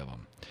majority of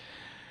them.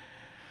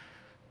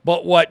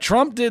 But what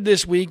Trump did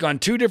this week on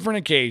 2 different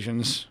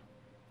occasions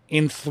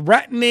in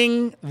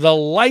threatening the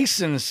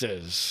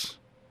licenses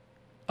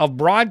of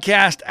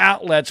broadcast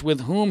outlets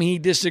with whom he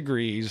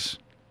disagrees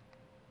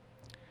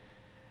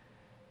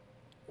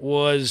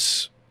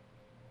was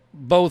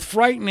both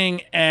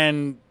frightening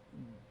and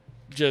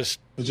just...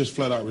 It's just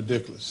flat out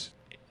ridiculous.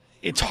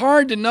 It's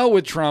hard to know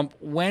with Trump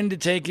when to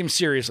take him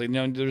seriously. You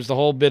know, there's the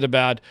whole bit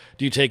about,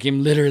 do you take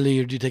him literally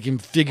or do you take him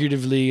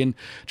figuratively? And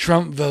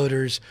Trump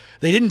voters,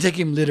 they didn't take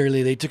him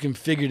literally, they took him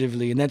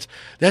figuratively. And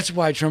that's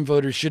why Trump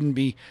voters shouldn't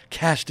be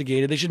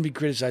castigated. They shouldn't be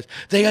criticized.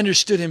 They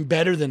understood him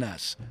better than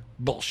us.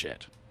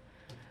 Bullshit.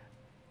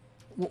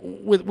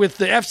 With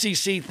the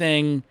FCC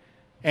thing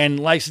and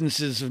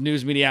licenses of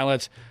news media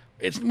outlets,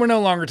 we're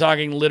no longer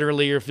talking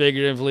literally or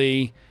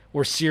figuratively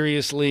or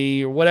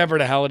seriously or whatever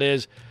the hell it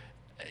is.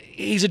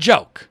 He's a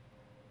joke.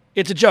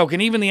 It's a joke.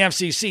 And even the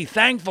FCC,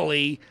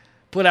 thankfully,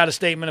 put out a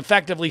statement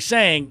effectively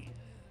saying,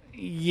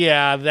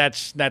 yeah,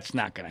 that's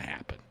not going to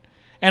happen.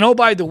 And oh,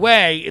 by the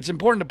way, it's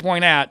important to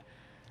point out,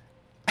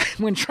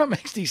 when Trump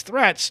makes these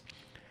threats,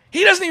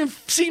 he doesn't even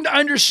seem to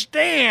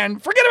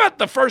understand, forget about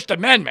the First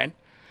Amendment,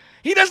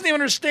 he doesn't even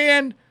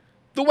understand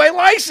the way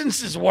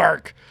licenses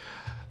work.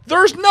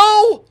 There's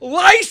no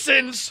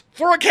license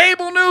for a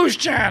cable news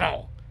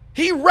channel.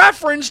 He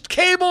referenced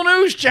cable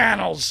news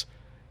channels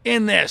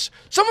in this.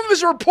 Some of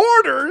his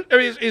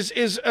reporters,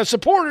 his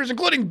supporters,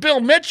 including Bill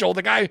Mitchell,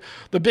 the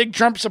big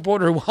Trump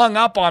supporter who hung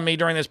up on me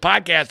during this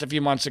podcast a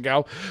few months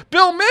ago,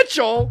 Bill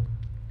Mitchell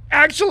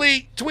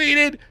actually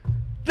tweeted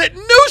that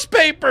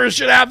newspapers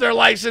should have their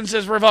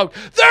licenses revoked.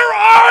 There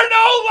are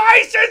no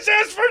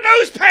licenses for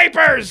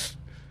newspapers!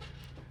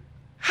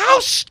 How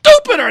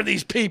stupid are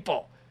these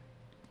people?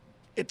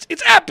 It's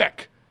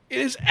epic. It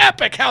is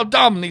epic how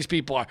dumb these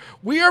people are.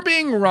 We are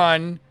being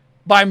run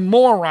by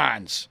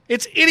morons.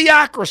 It's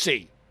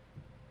idiocracy.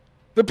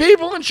 The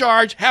people in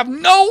charge have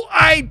no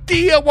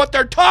idea what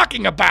they're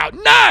talking about.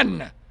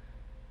 None.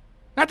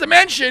 Not to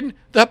mention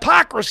the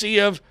hypocrisy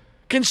of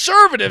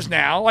conservatives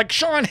now, like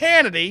Sean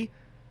Hannity.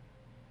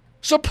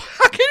 So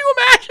can you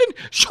imagine?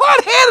 Sean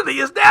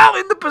Hannity is now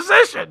in the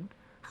position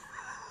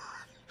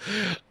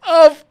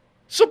of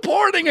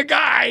supporting a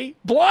guy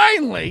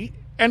blindly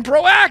and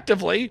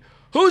proactively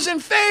who's in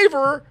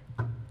favor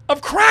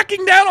of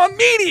cracking down on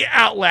media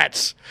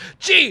outlets.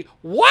 Gee,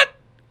 what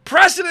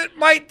precedent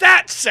might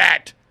that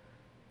set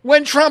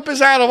when Trump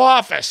is out of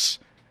office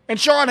and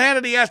Sean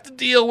Hannity has to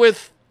deal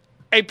with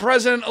a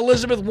President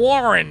Elizabeth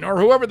Warren or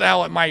whoever the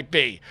hell it might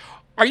be?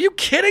 Are you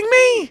kidding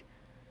me?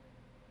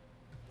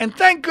 And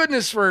thank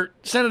goodness for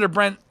Senator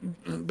Ben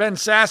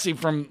Sasse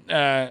from,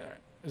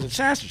 is it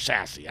Sasse or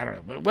Sasse? I don't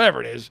know, but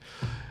whatever it is.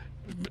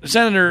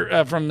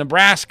 Senator from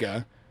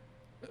Nebraska,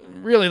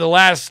 really one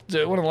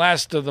of the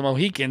last of the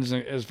Mohicans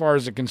as far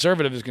as the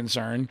conservative is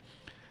concerned.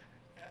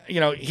 You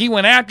know, he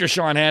went after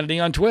Sean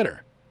Hannity on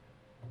Twitter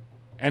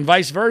and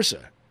vice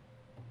versa.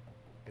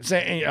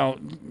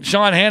 Sean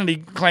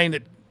Hannity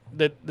claimed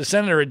that the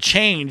senator had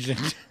changed.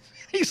 And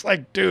he's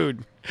like,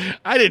 dude,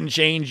 I didn't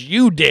change.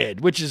 You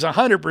did, which is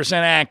 100%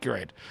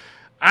 accurate.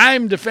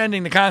 I'm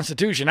defending the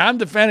Constitution. I'm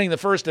defending the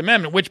First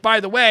Amendment, which, by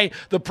the way,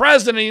 the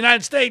President of the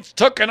United States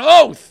took an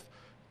oath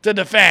to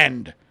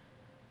defend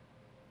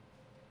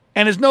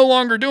and is no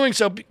longer doing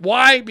so.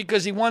 Why?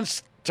 Because he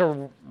wants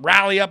to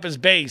rally up his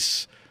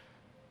base,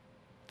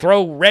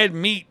 throw red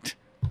meat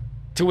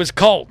to his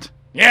cult.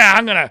 Yeah,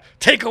 I'm going to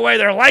take away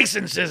their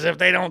licenses if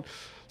they don't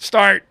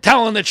start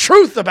telling the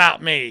truth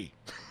about me.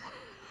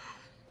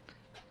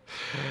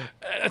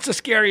 That's the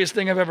scariest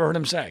thing I've ever heard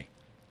him say.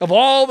 Of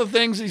all the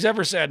things he's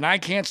ever said, and I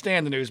can't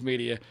stand the news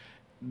media,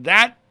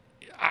 that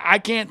I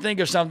can't think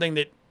of something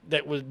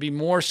that would be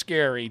more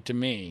scary to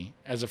me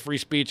as a free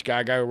speech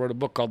guy who wrote a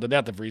book called The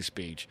Death of Free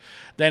Speech,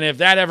 than if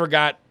that ever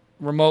got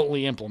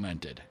remotely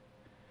implemented.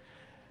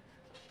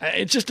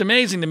 It's just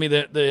amazing to me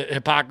the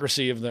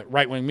hypocrisy of the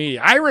right-wing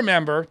media. I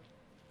remember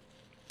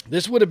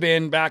this would have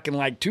been back in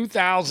like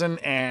 2000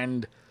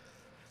 and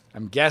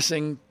I'm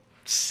guessing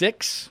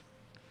 6.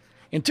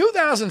 In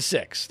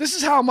 2006, this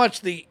is how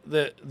much the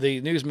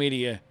news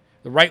media,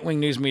 the right-wing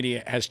news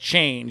media has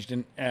changed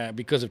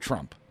because of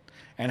Trump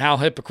and how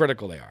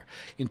hypocritical they are.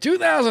 In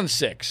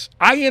 2006,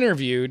 I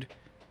interviewed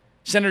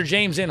Senator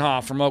James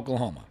Inhofe from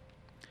Oklahoma.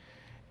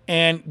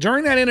 And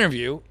during that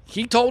interview,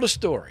 he told a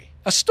story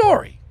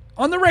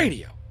on the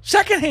radio,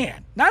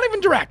 secondhand, not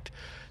even direct.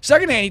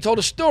 Secondhand, he told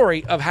a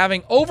story of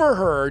having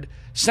overheard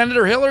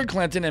Senator Hillary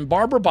Clinton and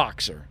Barbara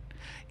Boxer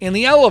in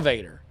the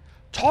elevator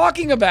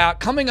talking about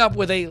coming up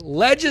with a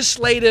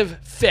legislative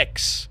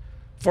fix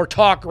for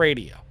talk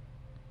radio.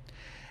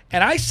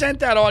 And I sent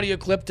that audio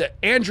clip to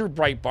Andrew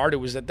Breitbart, who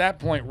was at that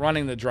point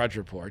running the Drudge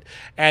Report,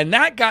 and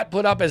that got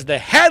put up as the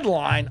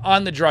headline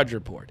on the Drudge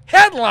Report.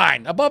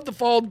 Headline, above the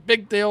fold,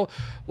 big deal,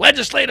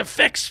 legislative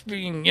fix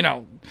being,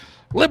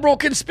 liberal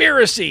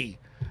conspiracy.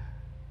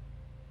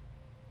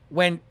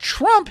 When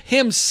Trump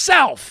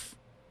himself,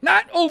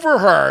 not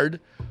overheard,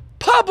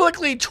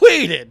 publicly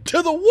tweeted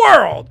to the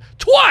world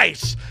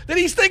twice that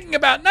he's thinking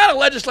about not a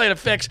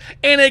legislative fix,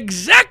 an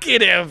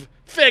executive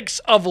fix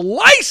of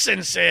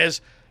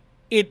licenses,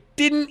 it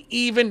didn't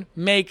even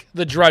make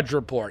the Drudge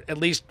Report, at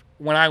least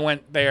when I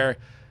went there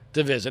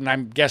to visit. And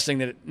I'm guessing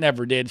that it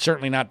never did,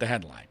 certainly not the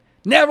headline.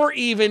 Never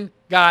even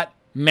got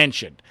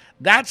mentioned.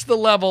 That's the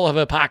level of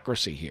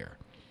hypocrisy here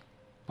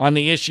on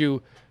the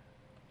issue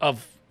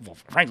of, well,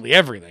 frankly,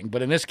 everything,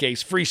 but in this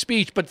case, free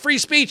speech, but free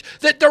speech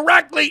that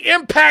directly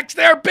impacts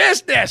their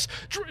business.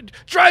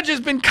 Drudge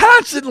has been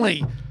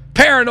constantly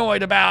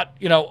paranoid about,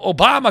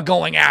 Obama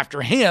going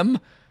after him.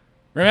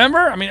 Remember?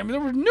 I mean, there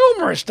were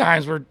numerous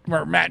times where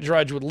Matt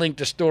Drudge would link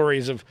to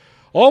stories of,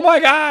 oh my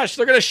gosh,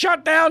 they're going to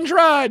shut down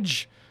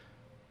Drudge.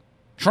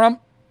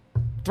 Trump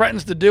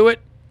threatens to do it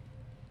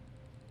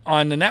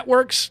on the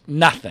networks.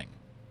 Nothing.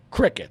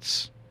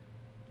 Crickets.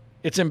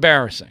 It's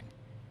embarrassing.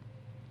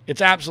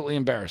 It's absolutely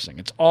embarrassing.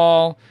 It's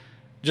all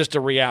just a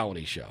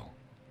reality show.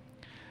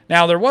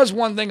 Now, there was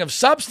one thing of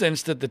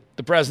substance that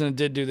the president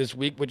did do this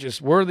week, which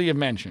is worthy of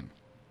mention.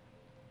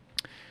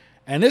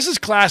 And this is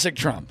classic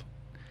Trump.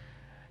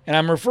 And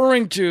I'm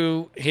referring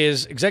to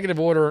his executive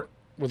order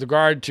with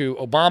regard to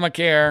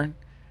Obamacare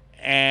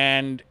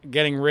and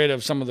getting rid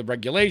of some of the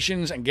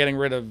regulations and getting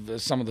rid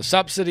of some of the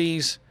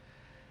subsidies.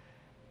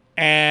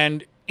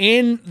 And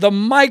in the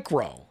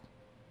micro,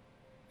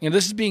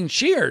 this is being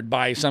cheered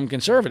by some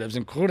conservatives,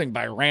 including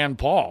by Rand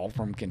Paul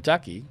from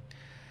Kentucky.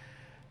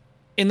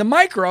 In the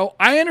micro,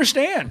 I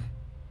understand.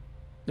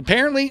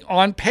 Apparently,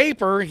 on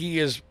paper, he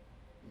is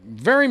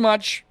very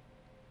much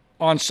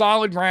on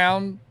solid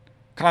ground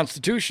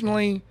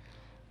constitutionally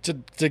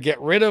to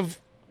get rid of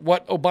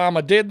what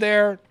Obama did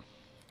there.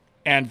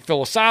 And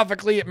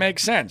philosophically, it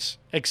makes sense.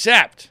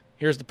 Except,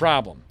 here's the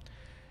problem.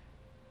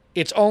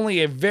 It's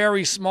only a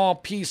very small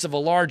piece of a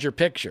larger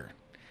picture.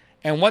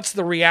 And what's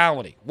the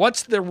reality?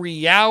 What's the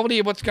reality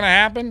of what's going to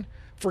happen?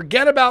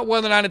 Forget about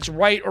whether or not it's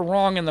right or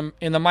wrong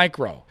in the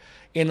micro.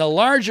 In the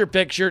larger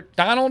picture,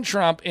 Donald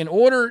Trump, in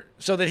order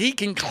so that he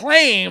can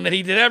claim that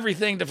he did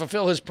everything to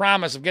fulfill his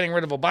promise of getting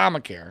rid of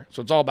Obamacare,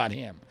 so it's all about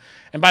him.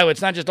 And by the way,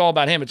 it's not just all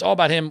about him. It's all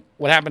about him,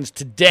 what happens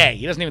today.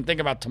 He doesn't even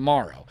think about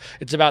tomorrow.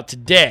 It's about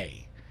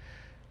today,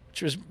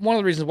 which is one of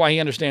the reasons why he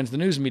understands the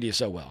news media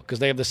so well, because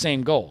they have the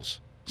same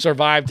goals.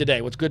 Survive today.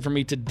 What's good for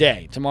me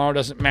today. Tomorrow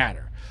doesn't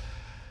matter.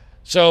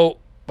 So,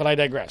 but I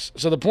digress.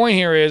 So the point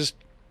here is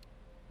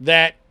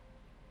that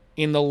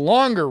in the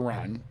longer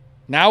run,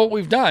 now what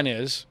we've done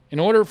is, in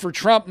order for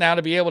Trump now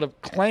to be able to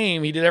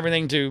claim he did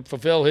everything to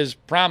fulfill his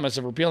promise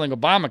of repealing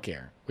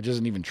Obamacare, which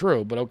isn't even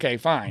true, but okay,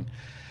 fine.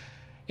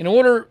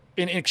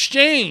 In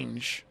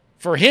exchange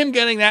for him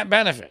getting that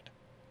benefit,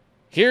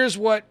 here's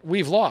what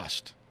we've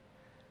lost.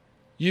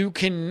 You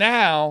can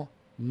now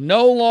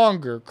no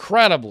longer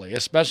credibly,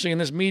 especially in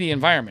this media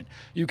environment,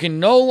 you can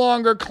no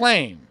longer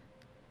claim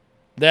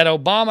that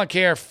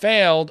Obamacare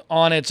failed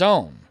on its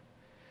own.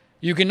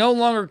 You can no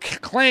longer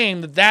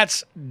claim that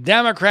that's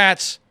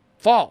Democrats'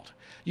 fault.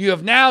 You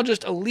have now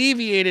just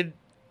alleviated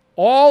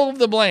all of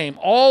the blame,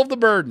 all of the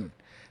burden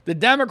the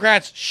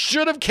Democrats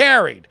should have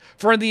carried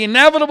for the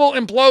inevitable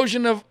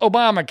implosion of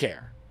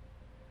Obamacare,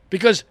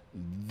 because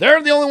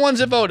they're the only ones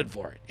that voted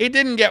for it. It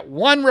didn't get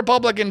one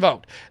Republican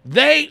vote.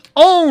 They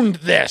owned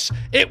this.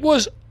 It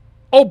was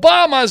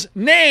Obama's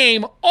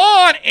name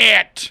on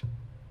it.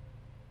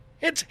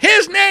 It's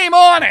his name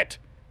on it.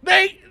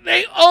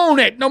 They own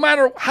it, no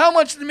matter how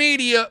much the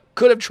media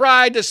could have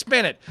tried to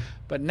spin it.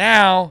 But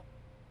now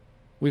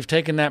we've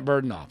taken that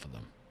burden off of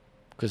them,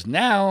 because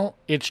now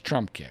it's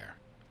Trump Care,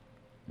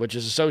 which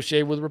is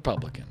associated with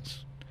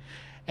Republicans.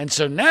 And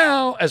so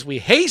now, as we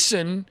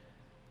hasten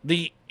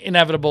the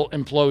inevitable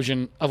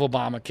implosion of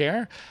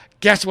Obamacare,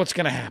 guess what's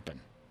going to happen?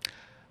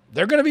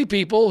 There are going to be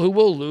people who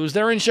will lose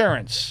their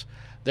insurance.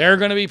 There are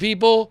going to be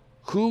people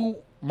who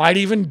might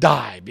even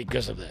die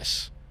because of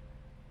this,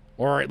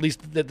 or at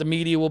least that the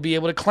media will be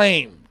able to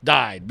claim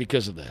died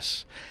because of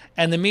this.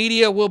 And the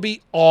media will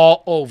be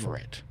all over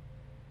it.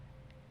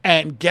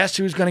 And guess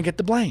who's going to get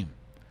the blame?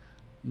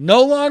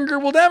 No longer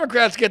will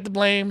Democrats get the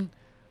blame.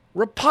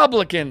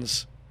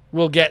 Republicans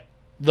will get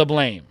the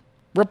blame.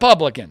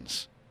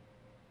 Republicans.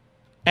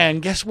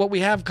 And guess what we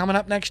have coming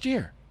up next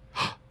year?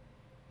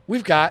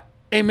 We've got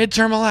a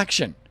midterm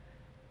election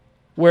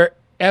where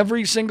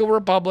every single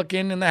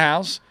Republican in the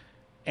House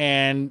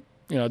and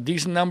a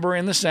decent number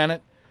in the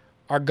Senate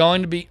are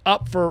going to be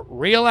up for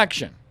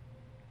re-election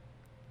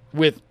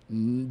with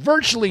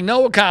virtually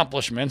no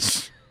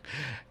accomplishments,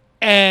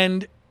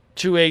 and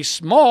to a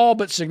small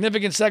but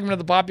significant segment of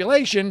the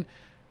population,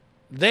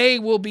 they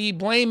will be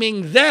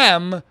blaming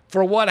them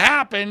for what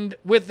happened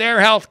with their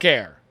health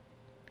care.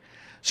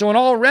 So an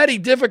already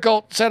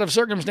difficult set of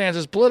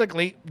circumstances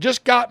politically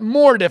just got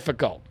more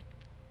difficult.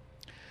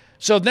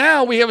 So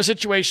now we have a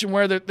situation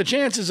where the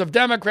chances of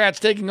Democrats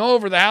taking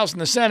over the House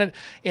and the Senate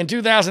in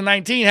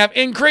 2019 have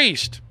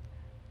increased,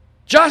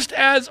 just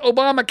as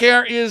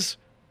Obamacare is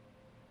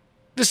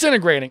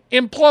disintegrating,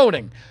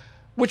 imploding,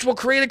 which will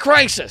create a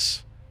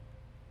crisis.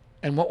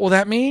 And what will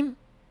that mean?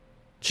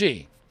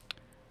 Gee,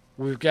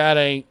 we've got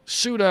a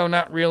pseudo,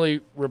 not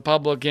really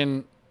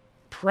Republican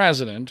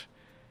president,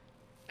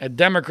 a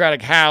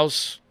Democratic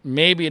House,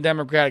 maybe a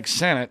Democratic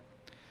Senate,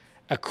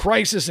 a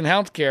crisis in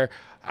healthcare.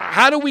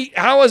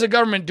 How as a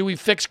government do we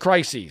fix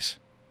crises?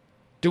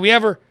 Do we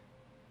ever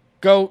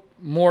go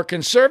more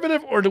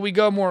conservative or do we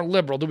go more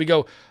liberal? Do we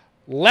go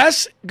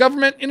less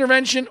government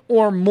intervention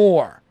or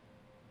more?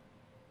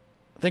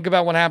 Think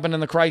about what happened in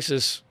the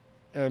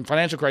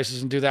financial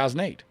crisis in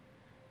 2008.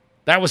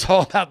 That was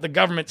all about the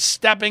government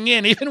stepping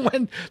in, even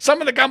when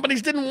some of the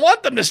companies didn't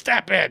want them to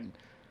step in.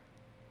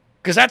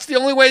 Because that's the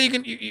only way you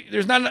can,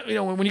 there's not,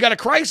 when you got a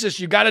crisis,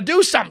 you got to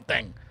do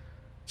something.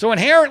 So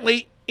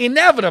inherently,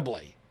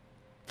 inevitably,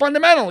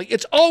 fundamentally,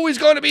 it's always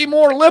going to be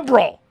more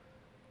liberal.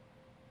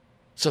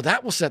 So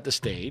that will set the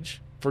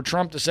stage for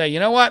Trump to say,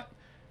 you know what?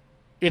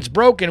 It's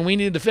broken. We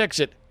need to fix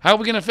it. How are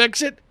we going to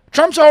fix it?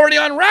 Trump's already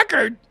on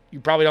record. You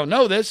probably don't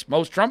know this.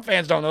 Most Trump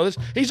fans don't know this.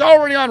 He's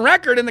already on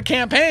record in the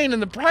campaign, in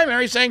the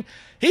primary, saying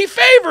he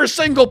favors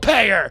single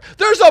payer.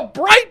 There's a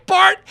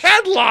Breitbart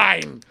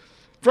headline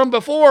from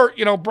before,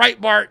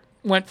 Breitbart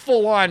went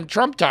full-on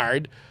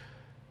Trump-tard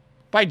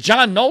by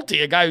John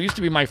Nolte, a guy who used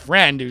to be my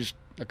friend, who's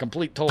a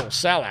complete total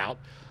sellout.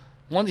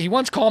 He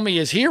once called me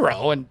his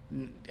hero, and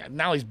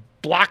now he's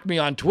blocked me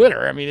on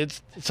Twitter. I mean,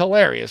 it's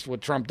hilarious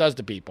what Trump does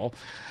to people.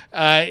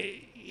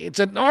 It's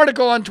an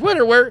article on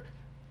Twitter where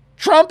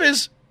Trump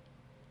is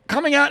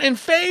coming out in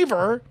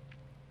favor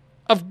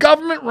of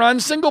government-run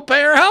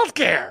single-payer health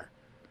care.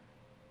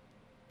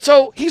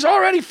 So he's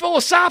already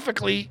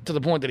philosophically, to the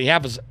point that he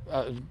has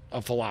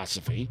a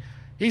philosophy,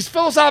 he's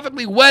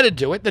philosophically wedded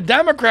to it. The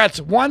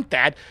Democrats want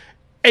that.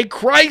 A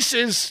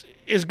crisis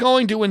is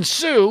going to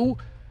ensue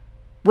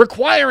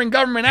requiring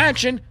government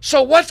action.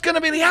 So what's going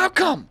to be the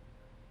outcome?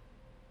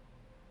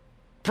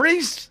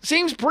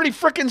 Seems pretty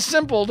freaking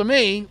simple to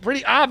me,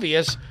 pretty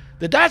obvious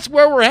that that's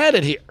where we're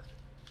headed here.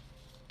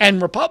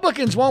 And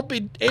Republicans won't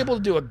be able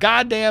to do a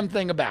goddamn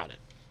thing about it.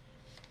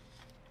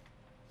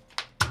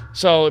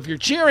 So if you're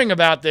cheering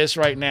about this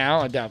right now,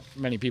 I doubt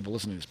many people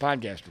listening to this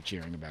podcast are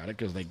cheering about it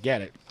because they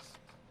get it.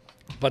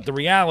 But the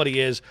reality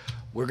is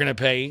we're going to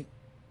pay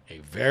a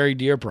very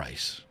dear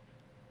price.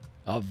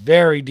 A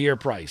very dear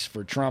price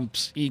for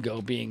Trump's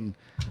ego being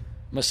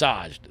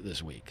massaged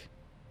this week.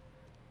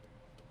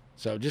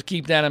 So just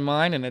keep that in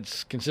mind, and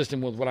it's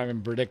consistent with what I've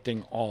been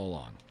predicting all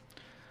along.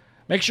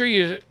 Make sure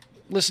you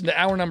listen to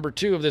hour number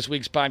 2 of this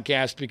week's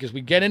podcast because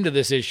we get into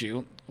this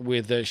issue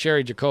with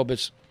Sherry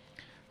Jacobus,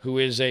 who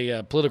is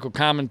a political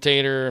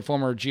commentator, a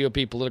former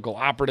GOP political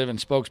operative and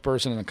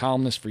spokesperson and a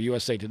columnist for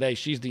USA Today.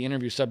 She's the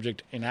interview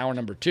subject in hour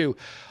number 2.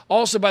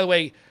 Also, by the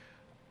way,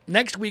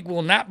 next week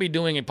we'll not be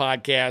doing a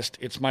podcast.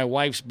 It's my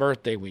wife's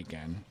birthday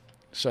weekend.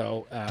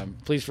 So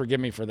please forgive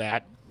me for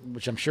that,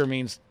 which I'm sure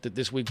means that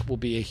this week will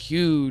be a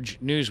huge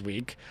news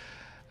week.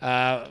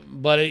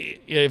 But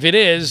if it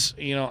is,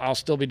 I'll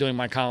still be doing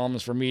my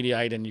columns for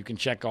Mediaite, and you can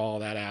check all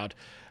that out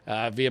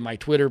via my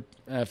Twitter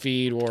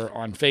feed or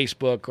on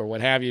Facebook or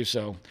what have you.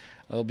 So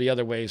there'll be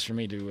other ways for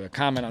me to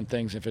comment on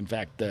things if, in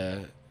fact,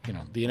 the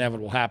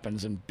inevitable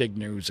happens and big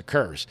news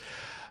occurs.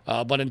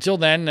 But until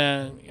then,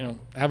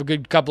 have a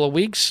good couple of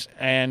weeks.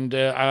 And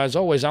as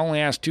always, I only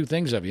ask 2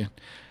 things of you.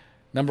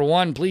 Number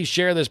 1, please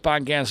share this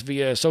podcast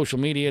via social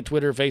media,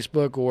 Twitter,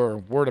 Facebook, or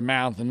word of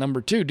mouth. And number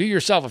 2, do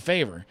yourself a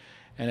favor.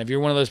 And if you're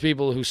one of those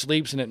people who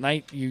sleeps and at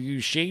night you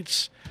use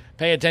sheets,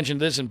 pay attention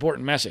to this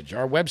important message.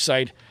 Our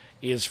website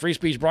is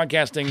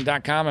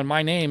freespeechbroadcasting.com, and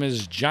my name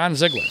is John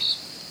Ziegler.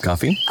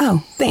 Coffee?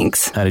 Oh,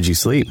 thanks. How did you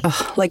sleep?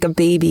 Ugh, like a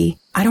baby.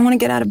 I don't want to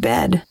get out of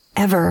bed.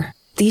 Ever.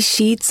 These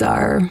sheets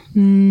are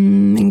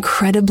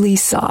incredibly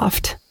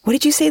soft. What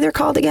did you say they're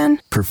called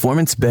again?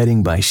 Performance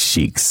bedding by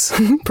Sheiks.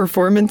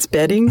 Performance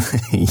bedding?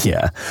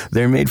 Yeah,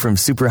 they're made from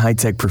super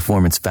high-tech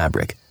performance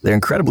fabric. They're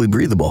incredibly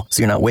breathable,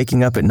 so you're not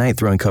waking up at night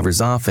throwing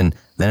covers off and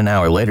then an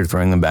hour later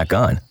throwing them back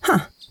on.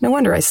 Huh, no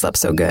wonder I slept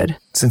so good.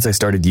 Since I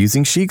started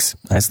using Sheiks,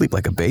 I sleep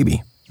like a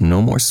baby.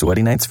 No more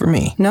sweaty nights for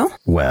me. No?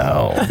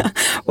 Well...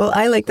 Well,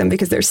 I like them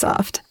because they're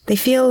soft. They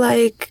feel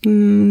like,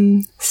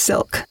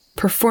 silk.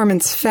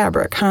 Performance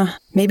fabric, huh?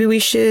 Maybe we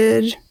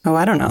should... Oh,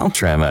 I don't know.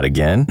 Try them out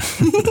again?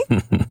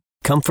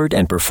 Comfort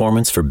and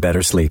performance for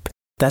better sleep.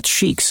 That's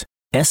Sheiks.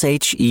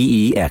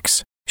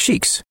 S-H-E-E-X.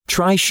 Sheiks.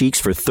 Try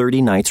Sheiks for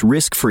 30 nights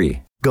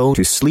risk-free. Go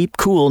to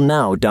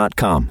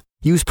sleepcoolnow.com.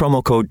 Use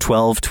promo code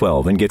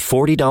 1212 and get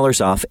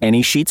 $40 off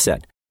any sheet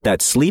set.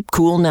 That's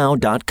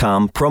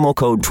sleepcoolnow.com, promo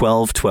code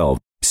 1212.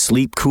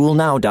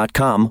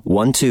 Sleepcoolnow.com,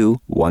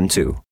 1212.